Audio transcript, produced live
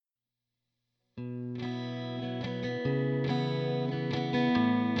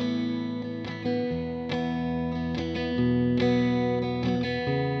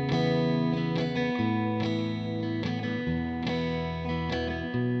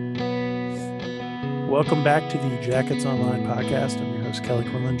Welcome back to the Jackets Online podcast. I'm your host, Kelly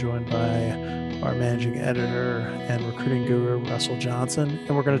Quinlan, joined by our managing editor and recruiting guru, Russell Johnson.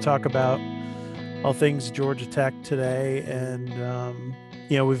 And we're going to talk about all things Georgia Tech today. And,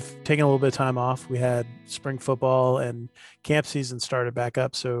 we've taken a little bit of time off. We had spring football and camp season started back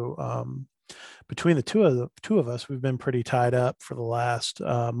up. So between the two of us, we've been pretty tied up for the last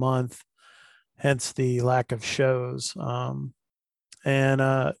month, hence the lack of shows.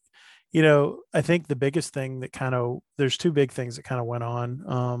 I think the biggest thing there's two big things that kind of went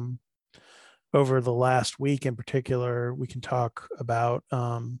on over the last week in particular. We can talk about,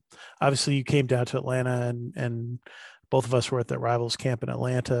 obviously you came down to Atlanta and both of us were at the Rivals camp in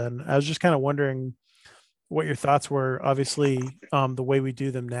Atlanta. And I was just kind of wondering what your thoughts were. Obviously, the way we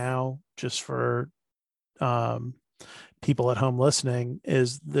do them now, just for people at home listening,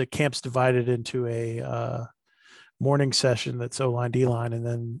 is the camp's divided into a morning session that's O-line, D-line, and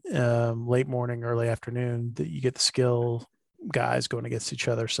then late morning, early afternoon that you get the skill guys going against each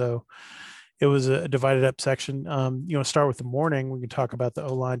other. So it was a divided up section. Start with the morning. We can talk about the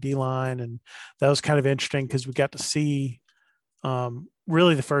O-line, D-line, and that was kind of interesting because we got to see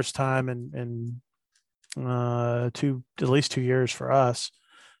really the first time in at least 2 years for us,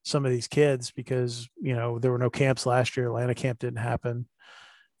 some of these kids, because, there were no camps last year. Atlanta camp didn't happen.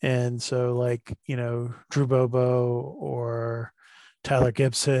 And so Drew Bobo or Tyler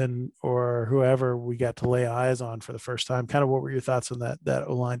Gibson or whoever we got to lay eyes on for the first time. Kind of what were your thoughts on that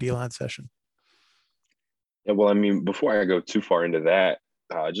O-line, D-line session? Yeah, well, I mean, before I go too far into that,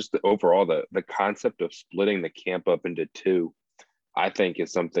 just the concept of splitting the camp up into two, I think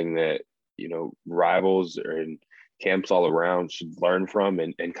is something that, rivals and camps all around should learn from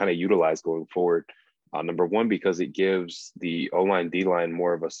and kind of utilize going forward. Number one, because it gives the O-line, D-line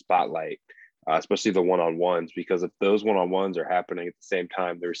more of a spotlight, especially the one-on-ones, because if those one-on-ones are happening at the same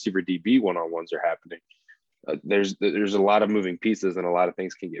time, the receiver DB one-on-ones are happening, there's a lot of moving pieces and a lot of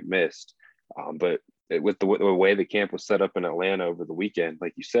things can get missed. But with the way the camp was set up in Atlanta over the weekend,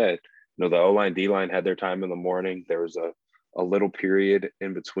 like you said, the O-line, D-line had their time in the morning. There was a little period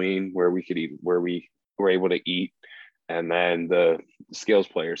in between where we could eat, where we were able to eat, and then the skills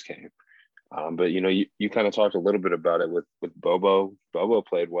players came. But you kind of talked a little bit about it with Bobo. Bobo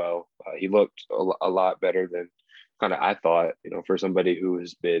played well. He looked a lot better than kind of I thought. For somebody who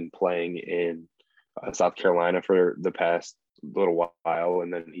has been playing in South Carolina for the past little while,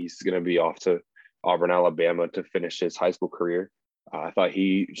 and then he's going to be off to Auburn, Alabama to finish his high school career. I thought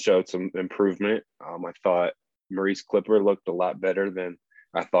he showed some improvement. I thought Maurice Clipper looked a lot better than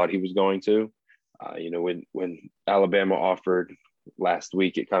I thought he was going to. When Alabama offered last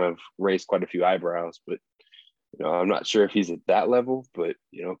week, it kind of raised quite a few eyebrows, but I'm not sure if he's at that level, but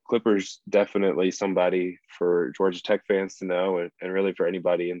Clipper's definitely somebody for Georgia Tech fans to know, and really for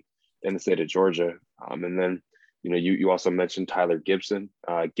anybody in the state of Georgia. And then you also mentioned Tyler Gibson.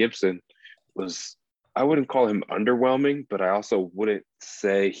 Gibson was, I wouldn't call him underwhelming, but I also wouldn't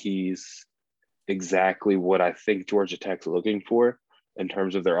say he's exactly what I think Georgia Tech's looking for in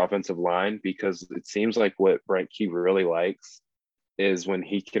terms of their offensive line, because it seems like what Brent Key really likes is when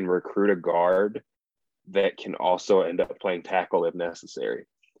he can recruit a guard that can also end up playing tackle if necessary.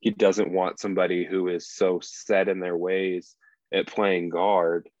 He doesn't want somebody who is so set in their ways at playing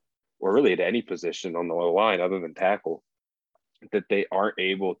guard, or really at any position on the line other than tackle, that they aren't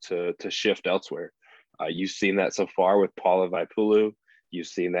able to shift elsewhere. You've seen that so far with Paula Vaipulu. You've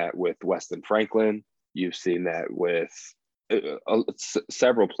seen that with Weston Franklin. You've seen that with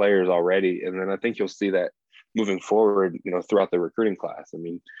several players already. And then I think you'll see that moving forward, throughout the recruiting class. I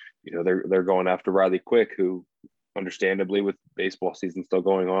mean, they're going after Riley Quick, who understandably with baseball season still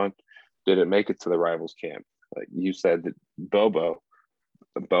going on, didn't make it to the Rivals camp. Like you said, that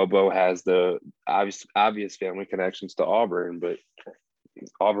Bobo has the obvious family connections to Auburn, but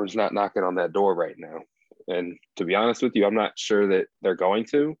Auburn's not knocking on that door right now. And to be honest with you, I'm not sure that they're going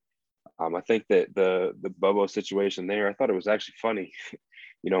to. I think that the Bobo situation there, I thought it was actually funny.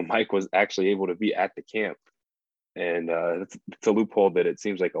 Mike was actually able to be at the camp. And it's a loophole that it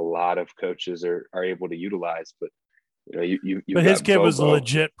seems like a lot of coaches are able to utilize. But but his kid Bobo was a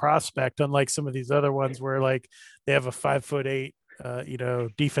legit prospect, unlike some of these other ones where they have a 5'8",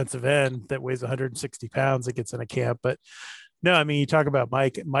 defensive end that weighs 160 pounds that gets in a camp. But no, I mean, you talk about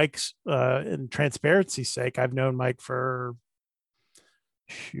Mike's in transparency's sake, I've known Mike for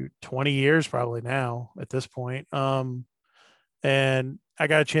 20 years probably now at this point. And I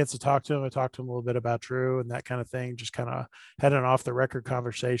got a chance to talk to him. I talked to him a little bit about Drew and that kind of thing, just kind of had an off the record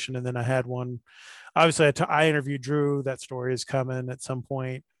conversation. And then I had one, obviously I interviewed Drew. That story is coming at some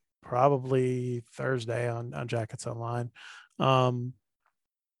point, probably Thursday on Jackets Online.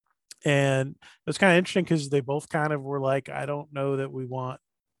 And it was kind of interesting because they both kind of were like, I don't know that we want,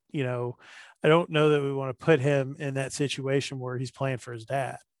 you know, I don't know that we want to put him in that situation where he's playing for his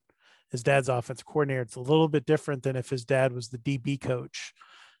dad. His dad's offensive coordinator. It's a little bit different than if his dad was the DB coach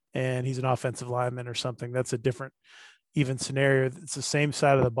and he's an offensive lineman or something. That's a different even scenario. It's the same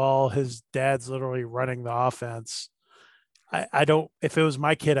side of the ball. His dad's literally running the offense. I don't, if it was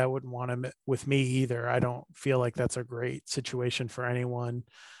my kid, I wouldn't want him with me either. I don't feel like that's a great situation for anyone.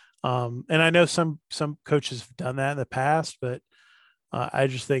 And I know some coaches have done that in the past, but I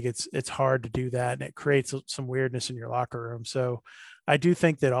just think it's hard to do that, and it creates some weirdness in your locker room. So I do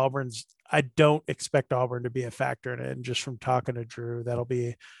think that Auburn's. I don't expect Auburn to be a factor in it. And just from talking to Drew, that'll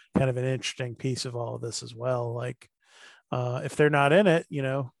be kind of an interesting piece of all of this as well. Like if they're not in it,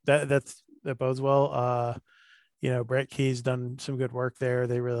 that bodes well. Brett Key's done some good work there.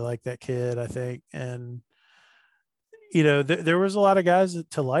 They really like that kid, I think, and there was a lot of guys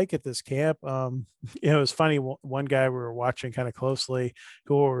to like at this camp. It was funny. One guy we were watching kind of closely,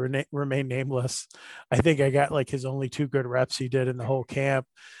 who will remain nameless. I think I got like his only 2 good reps he did in the whole camp.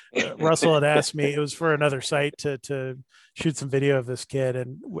 Russell had asked me, it was for another site to shoot some video of this kid,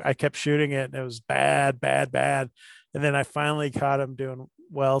 and I kept shooting it, and it was bad, bad, bad. And then I finally caught him doing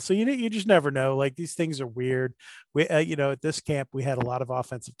well. So you just never know. Like these things are weird. We at this camp we had a lot of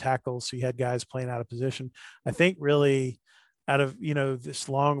offensive tackles, so you had guys playing out of position. I think really out of this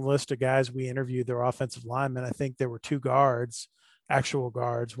long list of guys we interviewed, their offensive linemen, I think there were 2 guards, actual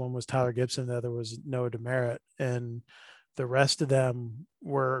guards. One was Tyler Gibson, the other was Noah Demerit, and the rest of them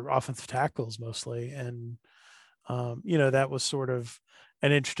were offensive tackles mostly. And that was sort of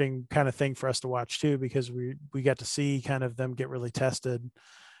an interesting kind of thing for us to watch too, because we got to see kind of them get really tested.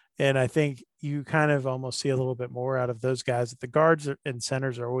 And I think you kind of almost see a little bit more out of those guys. The guards and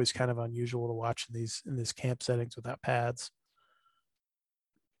centers are always kind of unusual to watch in these camp settings without pads.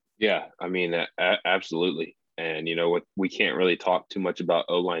 Yeah, I mean, absolutely. And you know what? We can't really talk too much about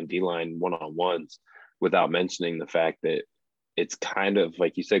O line, D line one on ones without mentioning the fact that it's kind of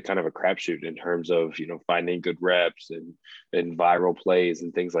like you said, kind of a crapshoot in terms of finding good reps and viral plays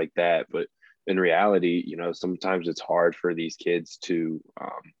and things like that. But in reality, sometimes it's hard for these kids to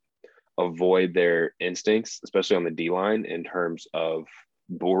avoid their instincts, especially on the D line in terms of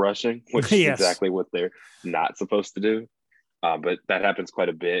bull rushing, which is Yes. exactly what they're not supposed to do. But that happens quite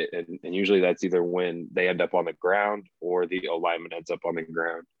a bit, and usually that's either when they end up on the ground or the O lineman ends up on the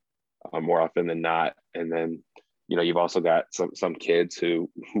ground more often than not. And then you've also got some kids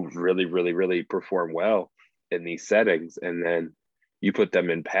who really really really perform well in these settings, and then you put them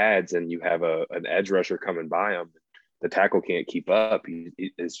in pads and you have an edge rusher coming by them. The tackle can't keep up.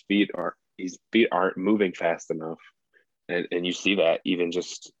 His feet aren't moving fast enough, and you see that even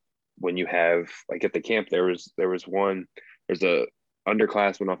just when you have like at the camp there's a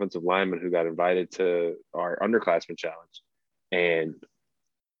underclassman offensive lineman who got invited to our underclassman challenge, and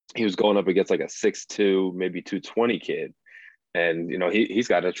he was going up against like a 6'2", maybe 220 kid. And he's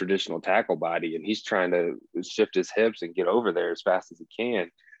got a traditional tackle body, and he's trying to shift his hips and get over there as fast as he can.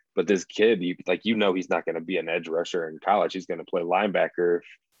 But this kid, he's not going to be an edge rusher in college. He's going to play linebacker if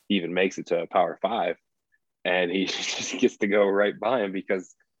he even makes it to a Power 5, and he just gets to go right by him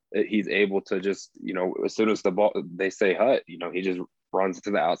because he's able to just as soon as the ball they say hut, he just runs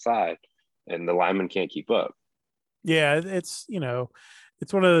to the outside, and the lineman can't keep up. Yeah,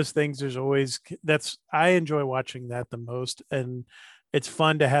 it's one of those things. There's always I enjoy watching that the most, and it's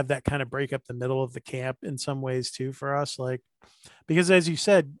fun to have that kind of break up the middle of the camp in some ways too for us. Like because as you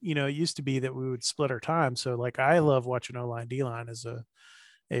said, it used to be that we would split our time. So like I love watching O line D line as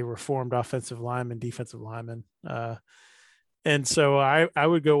a reformed offensive lineman, defensive lineman. And so I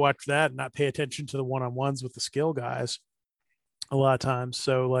would go watch that and not pay attention to the one on ones with the skill guys a lot of times.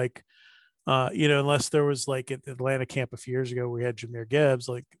 So like unless there was like at Atlanta camp a few years ago, we had Jameer Gibbs,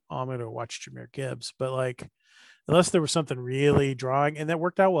 like, oh, I'm going to watch Jameer Gibbs. But like, unless there was something really drawing, and that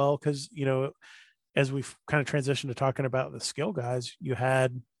worked out well because, as we've kind of transitioned to talking about the skill guys, you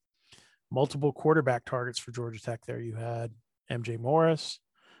had multiple quarterback targets for Georgia Tech there. You had MJ Morris,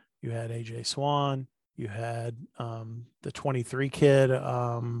 you had AJ Swan, you had the 23 kid,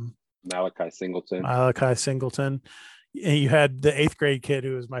 Malachi Singleton. Malachi Singleton. And you had the 8th grade kid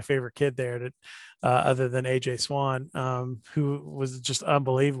who was my favorite kid there, other than AJ Swan, who was just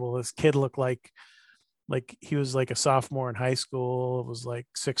unbelievable. This kid looked like he was like a sophomore in high school, was like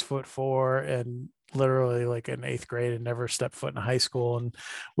 6'4" and literally like in 8th grade and never stepped foot in high school, and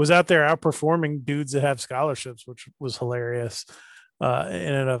was out there outperforming dudes that have scholarships, which was hilarious in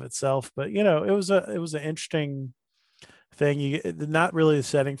and of itself. But it was an interesting thing. Not really the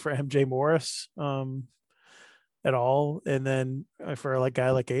setting for MJ Morris. at all. And then for like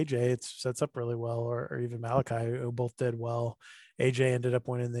guy like AJ, it sets up really well, or even Malachi, who both did well. AJ ended up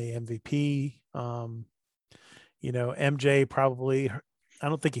winning the MVP. MJ probably, I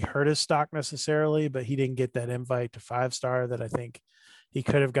don't think he hurt his stock necessarily, but he didn't get that invite to 5-star that I think he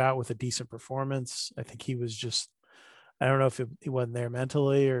could have got with a decent performance. I think he was just, I don't know if he wasn't there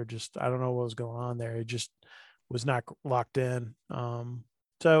mentally or just, I don't know what was going on there. He just was not locked in.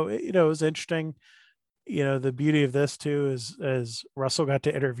 So, it was interesting. The beauty of this too is as Russell got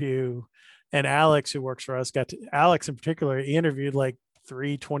to interview, and Alex, who works for us, Alex in particular, he interviewed like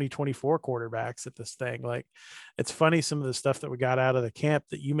 2024 quarterbacks at this thing. Like, it's funny some of the stuff that we got out of the camp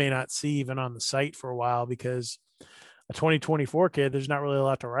that you may not see even on the site for a while, because a 2024 kid, there's not really a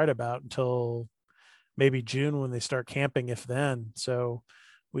lot to write about until maybe June when they start camping, if then. So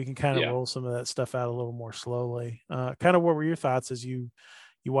we can kind of Yeah. roll some of that stuff out a little more slowly. Kind of what were your thoughts as you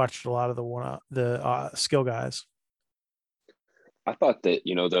watched a lot of the skill guys? I thought that,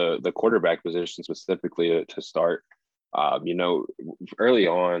 the quarterback position specifically to start, early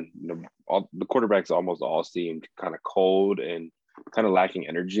on, all the quarterbacks almost all seemed kind of cold and kind of lacking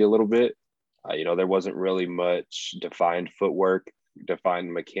energy a little bit. There wasn't really much defined footwork,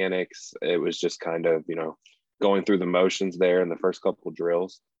 defined mechanics. It was just kind of, going through the motions there in the first couple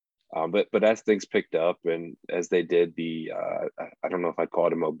drills. But as things picked up and as they did I don't know if I'd call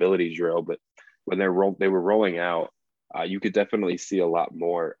it a mobility drill, but when they were rolling out, you could definitely see a lot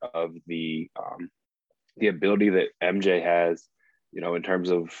more of the ability that MJ has, in terms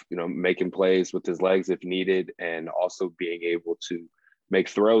of, making plays with his legs if needed, and also being able to make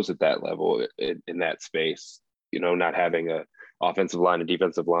throws at that level in that space, not having a offensive line and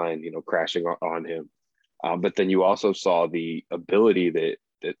defensive line, crashing on him. But then you also saw the ability that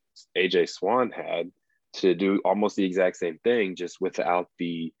AJ Swan had to do almost the exact same thing, just without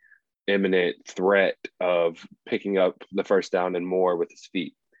the imminent threat of picking up the first down and more with his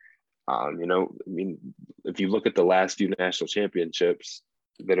feet. If you look at the last few national championships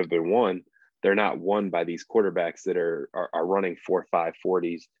that have been won, they're not won by these quarterbacks that are running 4.5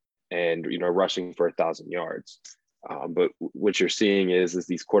 40s and rushing for 1,000 yards. But what you're seeing is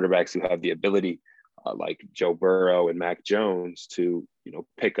these quarterbacks who have the ability, like Joe Burrow and Mac Jones, to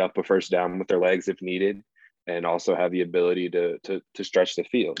pick up a first down with their legs if needed, and also have the ability to stretch the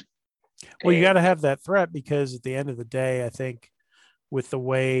field. Well, you got And to have that threat, because at the end of the day, I think with the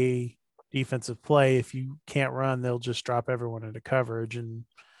way defensive play, if you can't run, they'll just drop everyone into coverage, and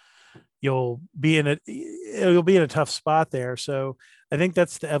you'll be in a tough spot there. So I think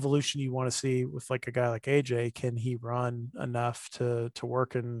that's the evolution you want to see with like a guy like AJ. Can he run enough to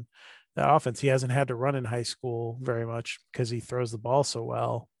work in that offense? He hasn't had to run in high school very much because he throws the ball so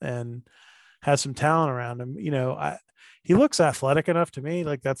well and has some talent around him. He looks athletic enough to me.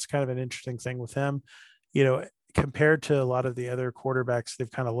 Like, that's kind of an interesting thing with him. Compared to a lot of the other quarterbacks they've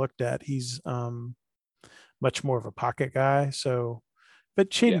kind of looked at, he's much more of a pocket guy. So,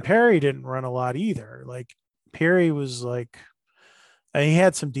 but yeah, Shaden Perry didn't run a lot either. Like, Perry was like, he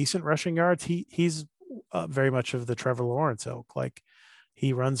had some decent rushing yards. He's very much of the Trevor Lawrence ilk. Like,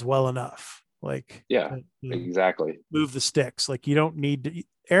 he runs well enough. Like, yeah, to exactly. move the sticks. Like, you don't need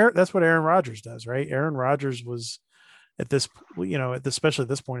to. That's what Aaron Rodgers does, right? Aaron Rodgers was at this, especially at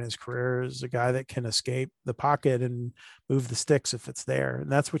this point in his career, is a guy that can escape the pocket and move the sticks if it's there,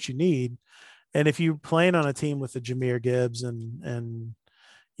 and that's what you need. And if you're playing on a team with a Jahmyr Gibbs and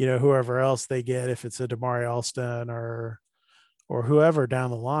whoever else they get, if it's a Damari Alston or whoever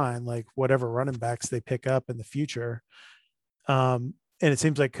down the line, like whatever running backs they pick up in the future, and it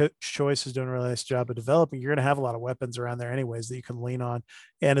seems like Coach Choice is doing a really nice job of developing. You're going to have a lot of weapons around there, anyways, that you can lean on.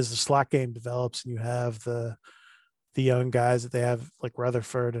 And as the slot game develops, and you have the young guys that they have, like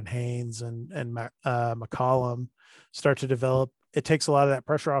Rutherford and Haynes and McCollum, start to develop, it takes a lot of that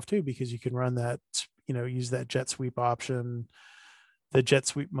pressure off too, because you can run that, use that jet sweep option, the jet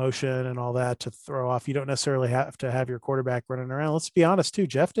sweep motion and all that to throw off. You don't necessarily have to have your quarterback running around. Let's be honest too.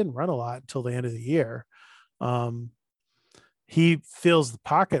 Jeff didn't run a lot until the end of the year. He fills the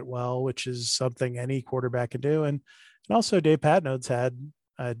pocket well, which is something any quarterback can do. And also Dave Patnode's had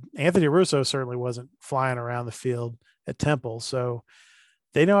Anthony Russo certainly wasn't flying around the field at Temple. So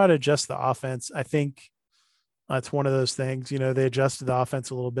they know how to adjust the offense. I think that's one of those things, they adjusted the offense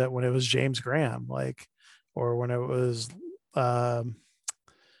a little bit when it was James Graham, or when it was, what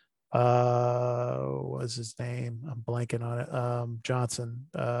was his name? I'm blanking on it. Johnson,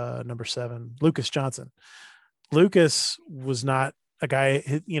 number 7, Lucas Johnson. Lucas was not a guy,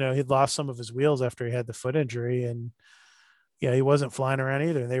 he'd lost some of his wheels after he had the foot injury, and he wasn't flying around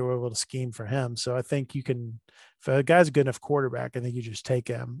either. They were able to scheme for him. So I think you can, if a guy's a good enough quarterback, I think you just take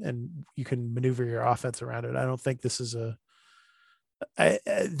him and you can maneuver your offense around it. I don't think this is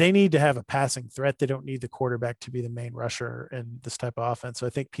they need to have a passing threat. They don't need the quarterback to be the main rusher in this type of offense. So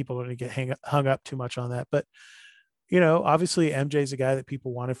I think people are going to get hung up too much on that. But, obviously MJ's a guy that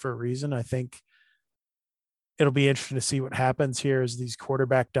people wanted for a reason. I think it'll be interesting to see what happens here as these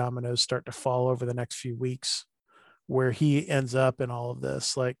quarterback dominoes start to fall over the next few weeks, where he ends up in all of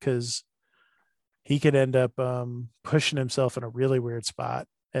this, because he could end up pushing himself in a really weird spot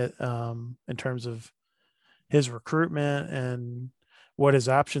in terms of his recruitment and what his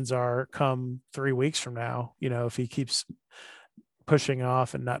options are come 3 weeks from now, if he keeps pushing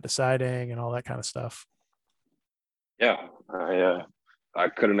off and not deciding and all that kind of stuff. Yeah, I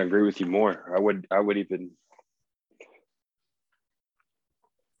couldn't agree with you more. I would even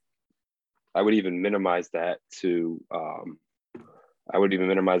minimize that to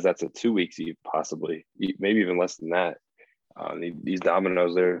 2 weeks, possibly, maybe even less than that. These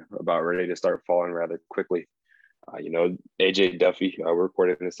dominoes, they're about ready to start falling rather quickly. AJ Duffy, we're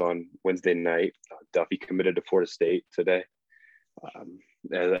recording this on Wednesday night. Duffy committed to Florida State today.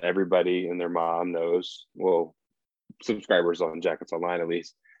 As everybody and their mom knows, well, subscribers on Jackets Online at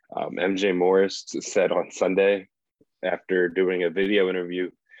least, MJ Morris said on Sunday, after doing a video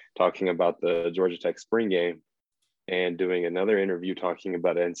interview talking about the Georgia Tech spring game and doing another interview talking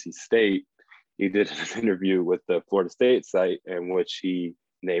about NC State, he did an interview with the Florida State site in which he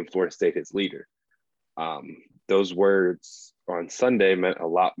named Florida State his leader. Those words on Sunday meant a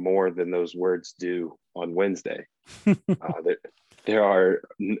lot more than those words do on Wednesday. There are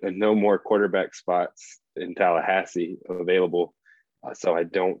no more quarterback spots in Tallahassee available. So I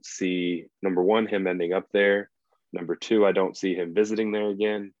don't see, number one, him ending up there. Number two, I don't see him visiting there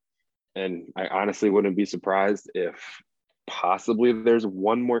again. And I honestly wouldn't be surprised if possibly there's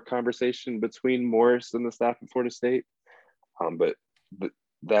one more conversation between Morris and the staff of Florida State. But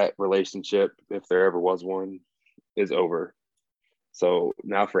that relationship, if there ever was one, is over. So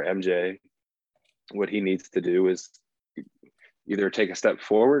now for MJ, what he needs to do is either take a step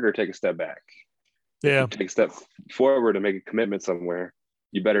forward or take a step back. Yeah. If you take a step forward and make a commitment somewhere,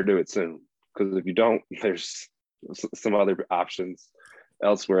 you better do it soon. Because if you don't, there's some other options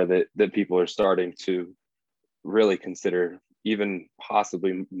elsewhere that people are starting to really consider, even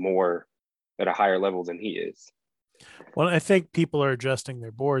possibly more at a higher level than he is. Well, I think people are adjusting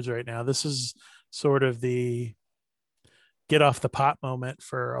their boards right now. This is sort of the get off the pot moment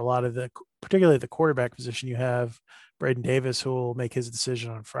for a lot of particularly the quarterback position. You have Braden Davis, who will make his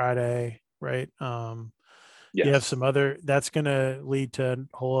decision on Friday, right? Yes. You have some other, that's going to lead to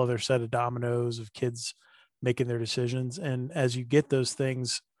a whole other set of dominoes of kids making their decisions. And as you get those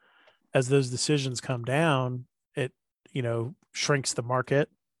things, as those decisions come down, it, shrinks the market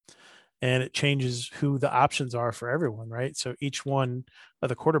and it changes who the options are for everyone, right? So each one of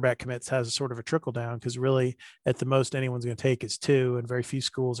the quarterback commits has a sort of a trickle down, because really at the most anyone's going to take is 2, and very few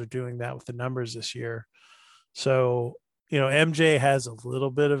schools are doing that with the numbers this year. So, MJ has a little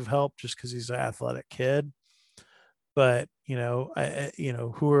bit of help just because he's an athletic kid, but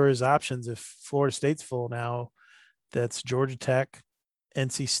who are his options if Florida State's full now? That's Georgia Tech,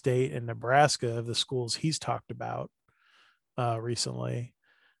 NC State, and Nebraska of the schools he's talked about recently.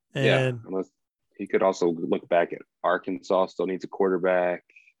 And unless he could also look back at Arkansas, still needs a quarterback.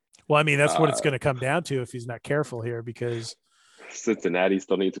 Well, I mean, that's what it's going to come down to if he's not careful here, because Cincinnati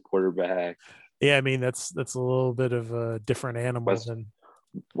still needs a quarterback. Yeah, I mean, that's a little bit of a different animal than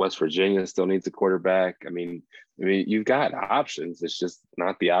West Virginia still needs a quarterback. I mean, you've got options. It's just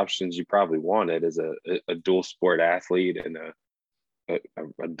not the options you probably wanted as a dual sport athlete and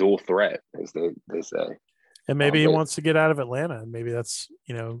a dual threat, as they say. And maybe he wants to get out of Atlanta, and maybe that's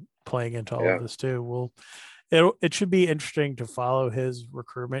playing into all of this too. Well, it should be interesting to follow his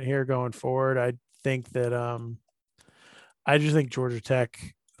recruitment here going forward. I think that I just think Georgia Tech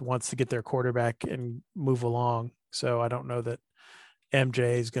wants to get their quarterback and move along. So I don't know that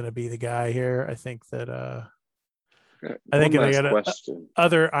MJ is going to be the guy here. I think that they got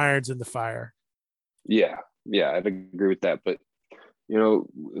other irons in the fire. Yeah, I'd agree with that. But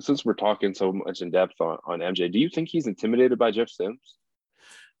since we're talking so much in depth on MJ, do you think he's intimidated by Jeff Sims?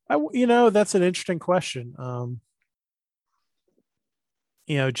 That's an interesting question.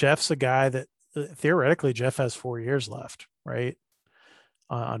 Jeff's a guy that theoretically Jeff has 4 years left, right?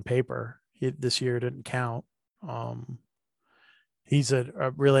 On paper, this year didn't count. He's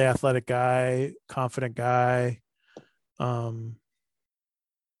a really athletic guy, confident guy,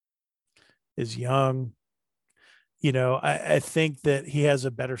 is young. I think that he has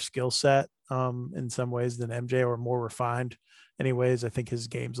a better skill set in some ways than MJ, or more refined. Anyways, I think his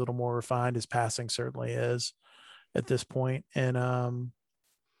game's a little more refined. His passing certainly is at this point, and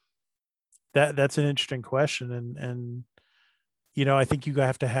that's an interesting question. And I think you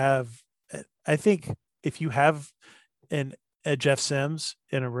have to have. I think if you have an a Jeff Sims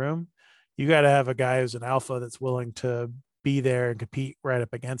in a room, you got to have a guy who's an alpha that's willing to be there and compete right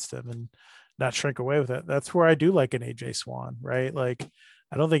up against him and not shrink away with it. That's where I do like an AJ Swan, right? Like,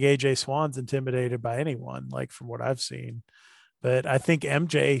 I don't think AJ Swan's intimidated by anyone, like from what I've seen. But I think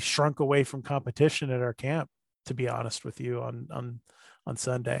MJ shrunk away from competition at our camp, to be honest with you, on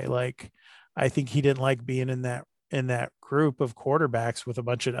Sunday. Like, I think he didn't like being in that group of quarterbacks with a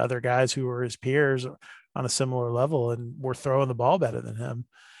bunch of other guys who were his peers on a similar level and were throwing the ball better than him.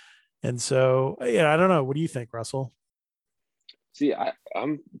 And so, I don't know. What do you think, Russell? See,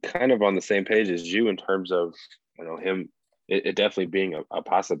 I'm kind of on the same page as you in terms of, him, it definitely being a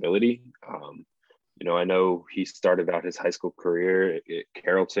possibility. I know he started out his high school career at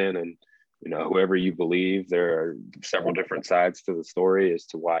Carrollton, and, whoever you believe, there are several different sides to the story as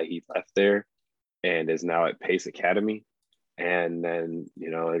to why he left there and is now at Pace Academy. And then,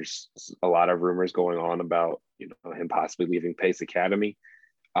 there's a lot of rumors going on about, him possibly leaving Pace Academy.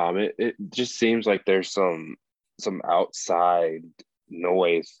 It just seems like there's some outside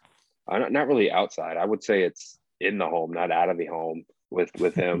noise. Not really outside. I would say it's in the home, not out of the home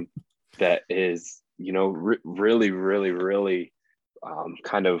with him. That is, really, really, really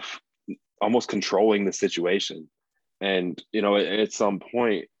kind of almost controlling the situation. And at some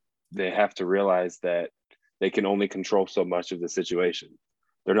point, they have to realize that they can only control so much of the situation.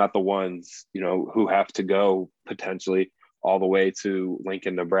 They're not the ones, who have to go potentially all the way to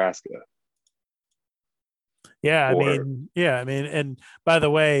Lincoln, Nebraska. Or Yeah, I mean, and by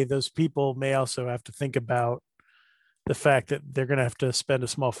the way, those people may also have to think about the fact that they're going to have to spend a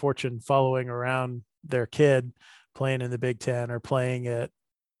small fortune following around their kid playing in the Big Ten or playing at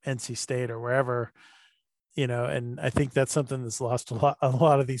NC State or wherever, and I think that's something that's lost a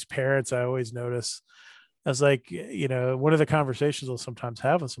lot of these parents. I always notice. I was like, one of the conversations I'll sometimes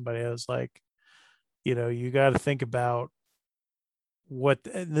have with somebody, I was like, you got to think about what,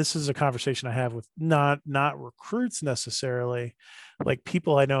 and this is a conversation I have with not recruits necessarily, like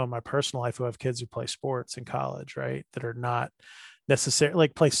people I know in my personal life who have kids who play sports in college, right? That are not necessarily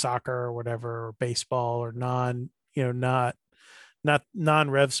like play soccer or whatever, or baseball, or not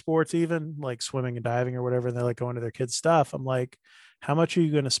non-rev sports, even like swimming and diving or whatever, and they like going to their kids' stuff. I'm like, how much are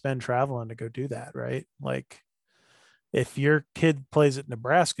you going to spend traveling to go do that, right? Like, if your kid plays at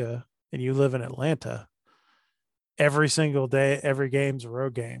Nebraska and you live in Atlanta, every single day, every game's a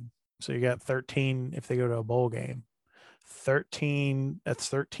road game. So you got 13 if they go to a bowl game. 13, that's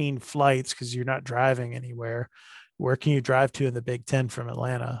 13 flights because you're not driving anywhere. Where can you drive to in the Big Ten from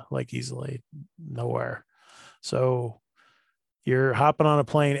Atlanta? Like, easily nowhere. So you're hopping on a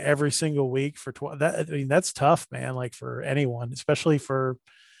plane every single week for 12. That, I mean, that's tough, man. Like, for anyone, especially for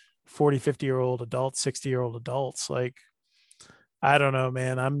 40, 50-year-old adults, 60-year-old adults. Like, I don't know,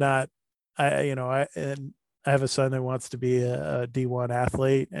 man. I'm not, and I have a son that wants to be a D1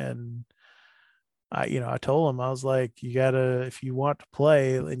 athlete. And I told him, I was like, you gotta, if you want to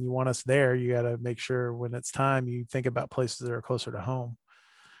play and you want us there, you gotta make sure when it's time, you think about places that are closer to home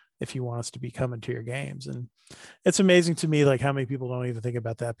if you want us to be coming to your games. And it's amazing to me, like, how many people don't even think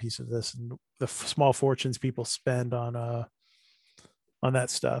about that piece of this and the small fortunes people spend on that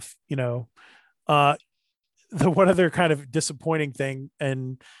stuff. Uh, the one other kind of disappointing thing,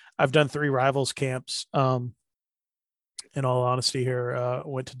 and I've done 3 rivals camps. In all honesty, here,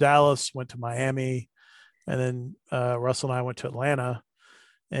 went to Dallas, went to Miami, and then Russell and I went to Atlanta.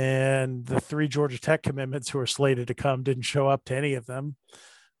 And the 3 Georgia Tech commitments who were slated to come didn't show up to any of them.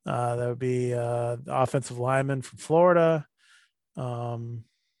 That would be the offensive lineman from Florida, um,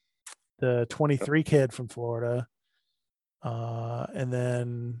 the 23 kid from Florida, and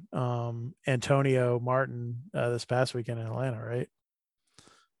then Antonio Martin this past weekend in Atlanta, right?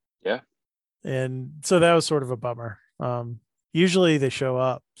 yeah, And so that was sort of a bummer. Usually they show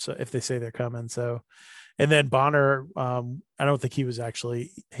up, so if they say they're coming. So, and then Bonner, I don't think he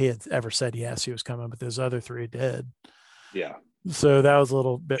had ever said yes he was coming, but those other 3 did. yeah, So that was a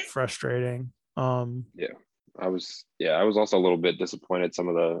little bit frustrating. yeah. I was also a little bit disappointed some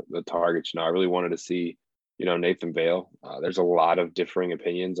of the targets. I really wanted to see, Nathan Vale. There's a lot of differing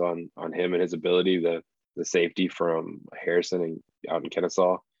opinions on him and his ability. The safety from Harrison and out in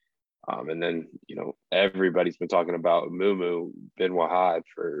Kennesaw. And then, everybody's been talking about Mumu bin Wahad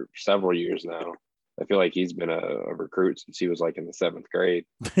for several years now I feel like he's been a recruit since he was like in the 7th grade.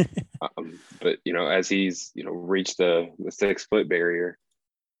 But as he's reached the 6 foot barrier,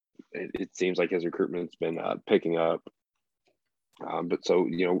 it seems like his recruitment's been picking up. But so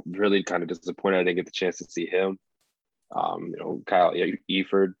really kind of disappointed I didn't get the chance to see him. Kyle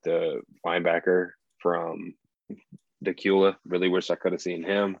Eford, the linebacker from Decula, really wish I could have seen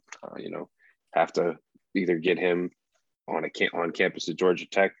him. Have to either get him on campus at Georgia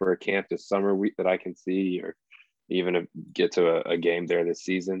Tech for a camp this summer week that I can see, or even get to a game there this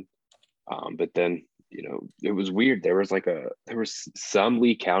season. But then it was weird. There was some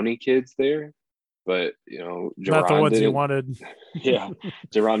Lee County kids there, but Not the Jerron ones you didn't. wanted. Yeah,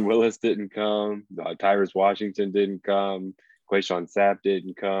 Jerron Willis didn't come. Tyrus Washington didn't come. Quayshawn Sapp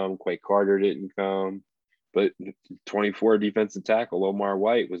didn't come. Quay Carter didn't come. But 24 defensive tackle Omar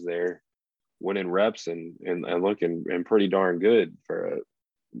White was there, winning reps and looking and pretty darn good for a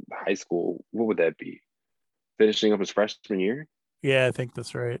high school. What would that be? Finishing up his freshman year? Yeah, I think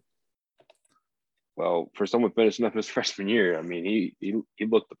that's right. Well, for someone finishing up his freshman year, I mean, he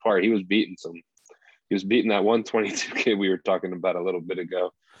looked the part. He was beating that 122 kid we were talking about a little bit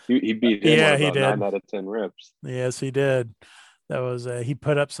ago. He beat him on about 9 out of 10 reps. Yes, he did. That was he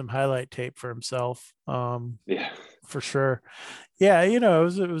put up some highlight tape for himself. Yeah, for sure. Yeah, it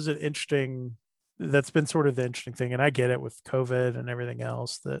was an interesting. That's been sort of the interesting thing, and I get it with COVID and everything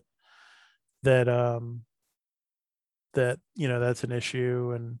else that that's an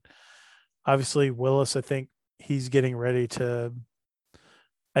issue. And obviously Willis, I think he's getting ready to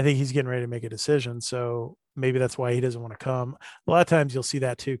make a decision. So maybe that's why he doesn't want to come. A lot of times you'll see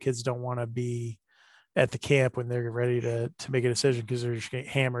that too. Kids don't want to be at the camp when they're ready to make a decision because they're just getting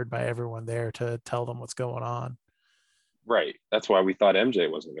hammered by everyone there to tell them what's going on. Right. That's why we thought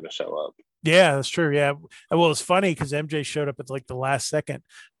MJ wasn't going to show up. Yeah, that's true. Yeah. Well, it's funny because MJ showed up at like the last second.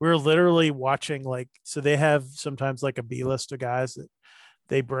 We were literally watching so they have sometimes like a B list of guys that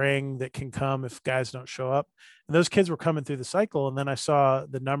they bring that can come if guys don't show up. And those kids were coming through the cycle. And then I saw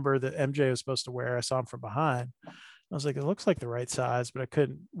the number that MJ was supposed to wear. I saw him from behind. I was like, it looks like the right size, but I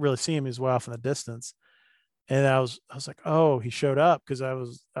couldn't really see him. He was way off in the distance. And I was like, oh, he showed up. Cause I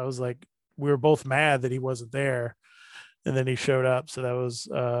was like, we were both mad that he wasn't there. And then he showed up. So that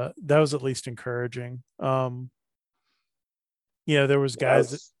was at least encouraging. There was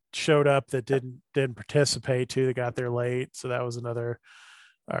guys that showed up that didn't participate too, that got there late. So that was another,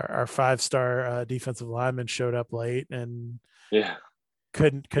 our 5-star defensive lineman showed up late and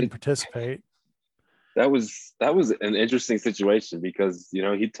couldn't participate. That was an interesting situation because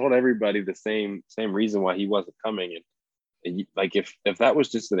he told everybody the same reason why he wasn't coming, and like if that was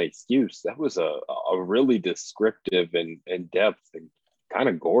just an excuse, that was a really descriptive and depth and kind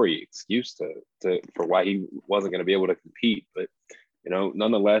of gory excuse for why he wasn't going to be able to compete. But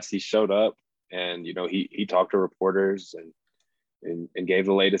nonetheless, he showed up and he talked to reporters and gave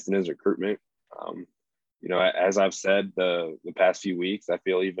the latest in his recruitment. As I've said the past few weeks, I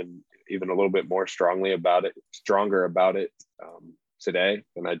feel even a little bit more stronger about it today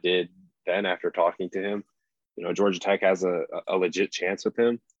than I did then after talking to him. Georgia Tech has a legit chance with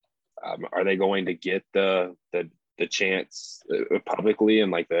him. Are they going to get the chance publicly in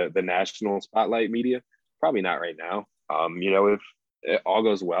like the national spotlight media? Probably not right now. If it all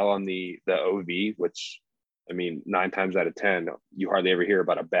goes well on the OV, which I mean 9 times out of 10 you hardly ever hear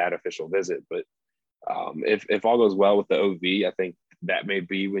about a bad official visit, but if all goes well with the OV, I think that may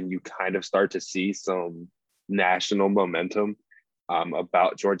be when you kind of start to see some national momentum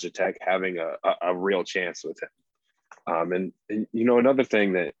about Georgia Tech having a real chance with him. And another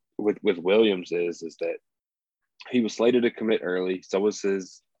thing that with Williams is that he was slated to commit early. So was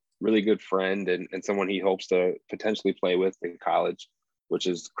his really good friend and someone he hopes to potentially play with in college, which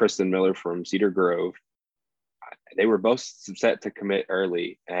is Kristen Miller from Cedar Grove. They were both set to commit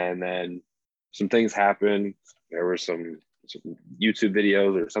early, and then some things happened. There were some YouTube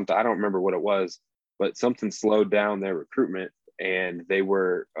videos or something. I don't remember what it was, but something slowed down their recruitment and they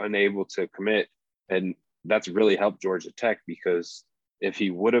were unable to commit. And that's really helped Georgia Tech because if he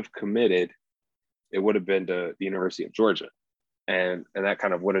would have committed, it would have been to the University of Georgia. And that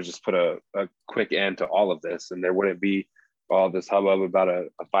kind of would have just put a quick end to all of this. And there wouldn't be all this hubbub about a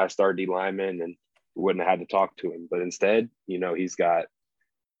 5-star D lineman, and we wouldn't have had to talk to him. But instead, he's got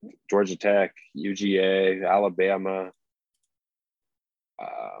Georgia Tech, UGA, Alabama,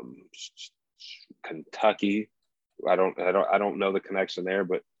 Kentucky. I don't know the connection there,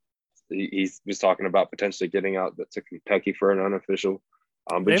 but he was talking about potentially getting out to Kentucky for an unofficial.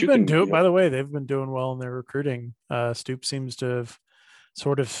 But they've been by the way, they've been doing well in their recruiting. Stoop seems to have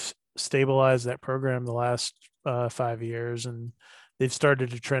sort of stabilized that program the last 5 years, and they've started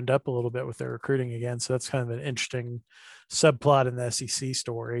to trend up a little bit with their recruiting again. So that's kind of an interesting subplot in the SEC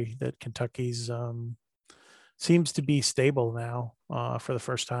story, that Kentucky's seems to be stable now for the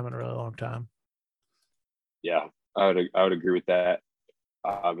first time in a really long time. Yeah, I would agree with that.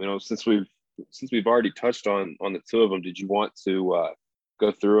 Since we've already touched on the two of them, did you want to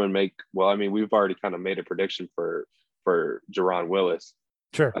go through and make? Well, I mean, we've already kind of made a prediction for Jaron Willis.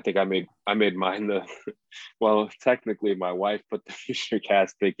 Sure. I think I made mine well, technically my wife put the future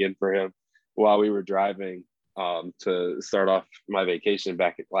cast pick in for him while we were driving to start off my vacation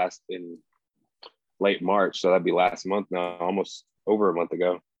back at last in late March. So that'd be last month now, almost over a month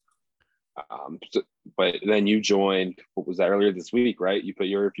ago. But then you joined, what was that, earlier this week, right? You put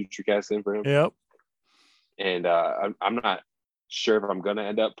your future cast in for him. Yep. And I'm not sure if I'm going to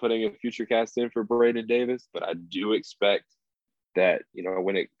end up putting a future cast in for Braden Davis, but I do expect that,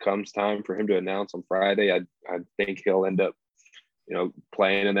 when it comes time for him to announce on Friday, I think he'll end up,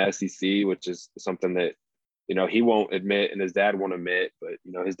 playing in the SEC, which is something that, he won't admit and his dad won't admit, but,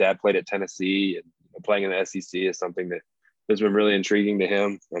 his dad played at Tennessee, and playing in the SEC is something that has been really intriguing to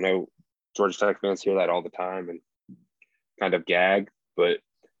him. I know Georgia Tech fans hear that all the time and kind of gag, but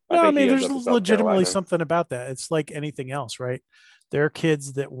No, I think he mean, ends there's up in South legitimately Carolina. something about that. It's like anything else, right? There are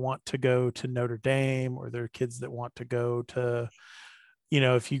kids that want to go to Notre Dame, or there are kids that want to go to,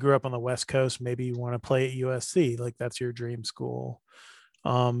 if you grew up on the West Coast, maybe you want to play at USC, like that's your dream school.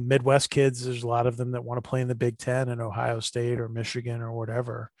 Midwest kids, there's a lot of them that want to play in the Big Ten and Ohio State or Michigan or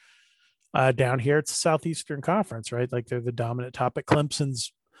whatever. Down here, it's the Southeastern Conference, right? Like they're the dominant topic.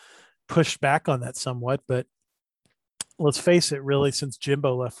 Clemson's pushed back on that somewhat, but let's face it, really, since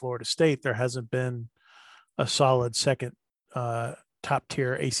Jimbo left Florida State, there hasn't been a solid second top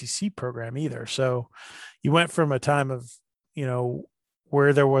tier ACC program either. So you went from a time of,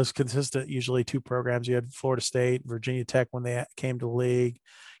 where there was consistent, usually two programs. You had Florida State, Virginia Tech when they came to the league,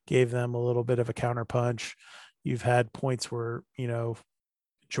 gave them a little bit of a counterpunch. You've had points where,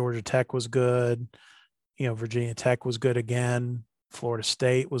 Georgia Tech was good, Virginia Tech was good again. Florida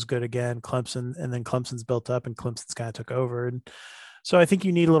State was good again, Clemson, and then Clemson's built up and Clemson's kind of took over. And so I think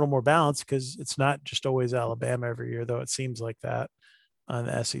you need a little more balance, because it's not just always Alabama every year, though it seems like that on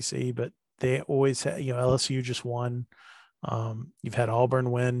the SEC, but they always have, LSU just won. You've had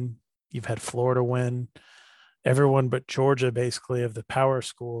Auburn win, you've had Florida win. Everyone but Georgia, basically, of the power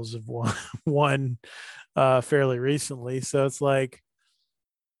schools have won fairly recently. So it's like,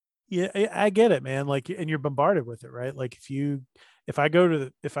 yeah, I get it, man. Like, and you're bombarded with it, right? Like if I go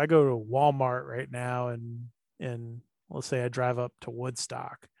to Walmart right now, and let's say I drive up to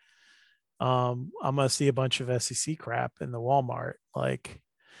Woodstock, I'm gonna see a bunch of SEC crap in the Walmart. Like,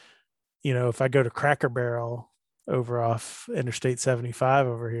 if I go to Cracker Barrel over off Interstate 75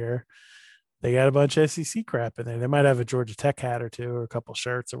 over here, they got a bunch of SEC crap in there. They might have a Georgia Tech hat or two or a couple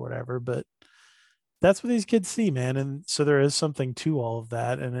shirts or whatever, but that's what these kids see, man. And so there is something to all of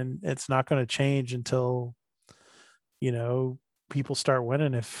that. And then it's not going to change until, people start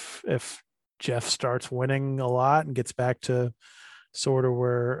winning. If Jeff starts winning a lot and gets back to sort of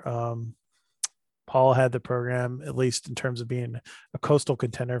where Paul had the program, at least in terms of being a coastal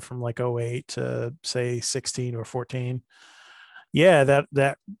contender from like '08 to say 16 or 14. Yeah,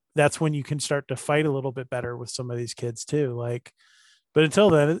 that's when you can start to fight a little bit better with some of these kids too. Like, but until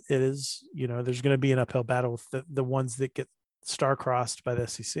then, it is, there's going to be an uphill battle with the ones that get star-crossed by the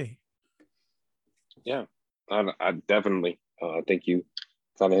SEC. Yeah, I definitely. I think you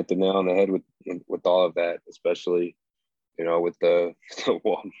kind of hit the nail on the head with all of that, especially, with the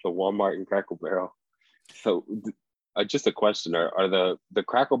Walmart and Crackle Barrel. So, just a question: Are the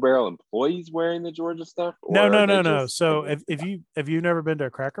Crackle Barrel employees wearing the Georgia stuff? No, Or no, are they no, no. just So have you never been to a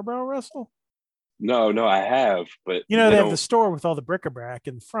Cracker Barrel, Russell? No, I have, but They they have the don't. store with all the bric-a-brac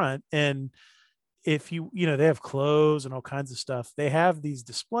in the front, and if they have clothes and all kinds of stuff. They have these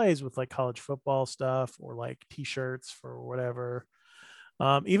displays with like college football stuff or like T-shirts for whatever.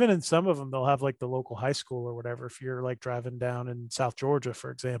 Even in some of them, they'll have like the local high school or whatever. If you're like driving down in South Georgia, for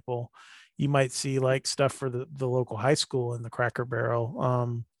example, you might see like stuff for the local high school in the Cracker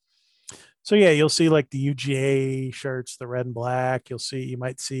Barrel. So yeah, you'll see like the UGA shirts, the red and black. You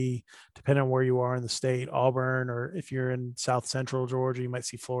might see, depending on where you are in the state, Auburn, or if you're in South Central Georgia, you might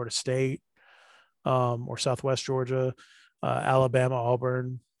see Florida State, or Southwest Georgia, Alabama,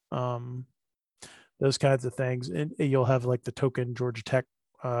 Auburn, those kinds of things. And you'll have like the token Georgia Tech,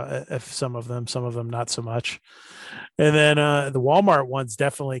 if some of them not so much. And then the Walmart ones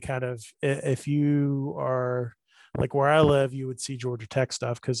definitely kind of, if you are like where I live, you would see Georgia Tech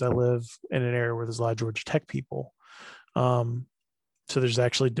stuff because I live in an area where there's a lot of Georgia Tech people. So there's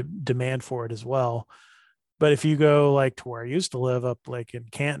actually demand for it as well. But if you go like to where I used to live up like in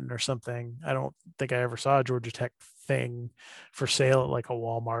Canton or something, I don't think I ever saw a Georgia Tech thing for sale at like a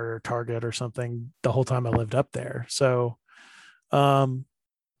Walmart or Target or something the whole time I lived up there. So, um,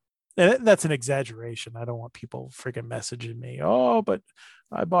 and that's an exaggeration. I don't want people freaking messaging me. Oh, but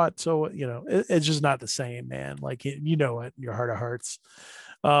I bought so it's just not the same, man. Like it in your heart of hearts.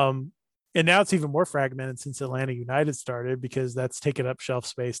 Um, and now it's even more fragmented since Atlanta United started because that's taken up shelf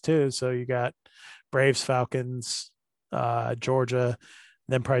space too. So you got Braves, Falcons, Georgia,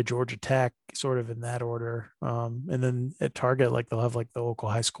 then probably Georgia Tech, sort of in that order. And then at Target, like they'll have like the local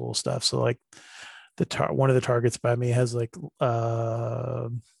high school stuff. So like one of the Targets by me has like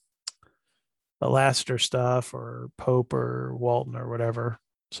Lassiter stuff or Pope or Walton or whatever.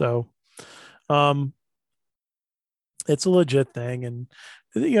 So um it's a legit thing, and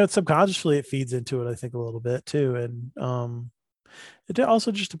subconsciously it feeds into it, I think, a little bit too. And it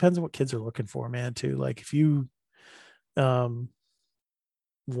also just depends on what kids are looking for, man, too. Like if you um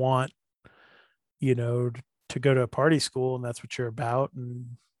want, to go to a party school and that's what you're about, and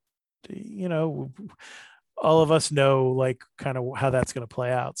you know all of us know like kind of how that's going to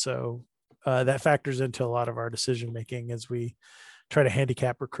play out. So that factors into a lot of our decision making as we try to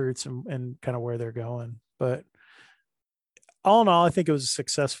handicap recruits and kind of where they're going. But all in all, I think it was a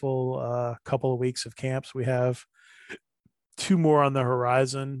successful couple of weeks of camps. We have two more on the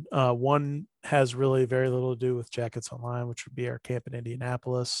horizon. One has really very little to do with Jackets Online, which would be our camp in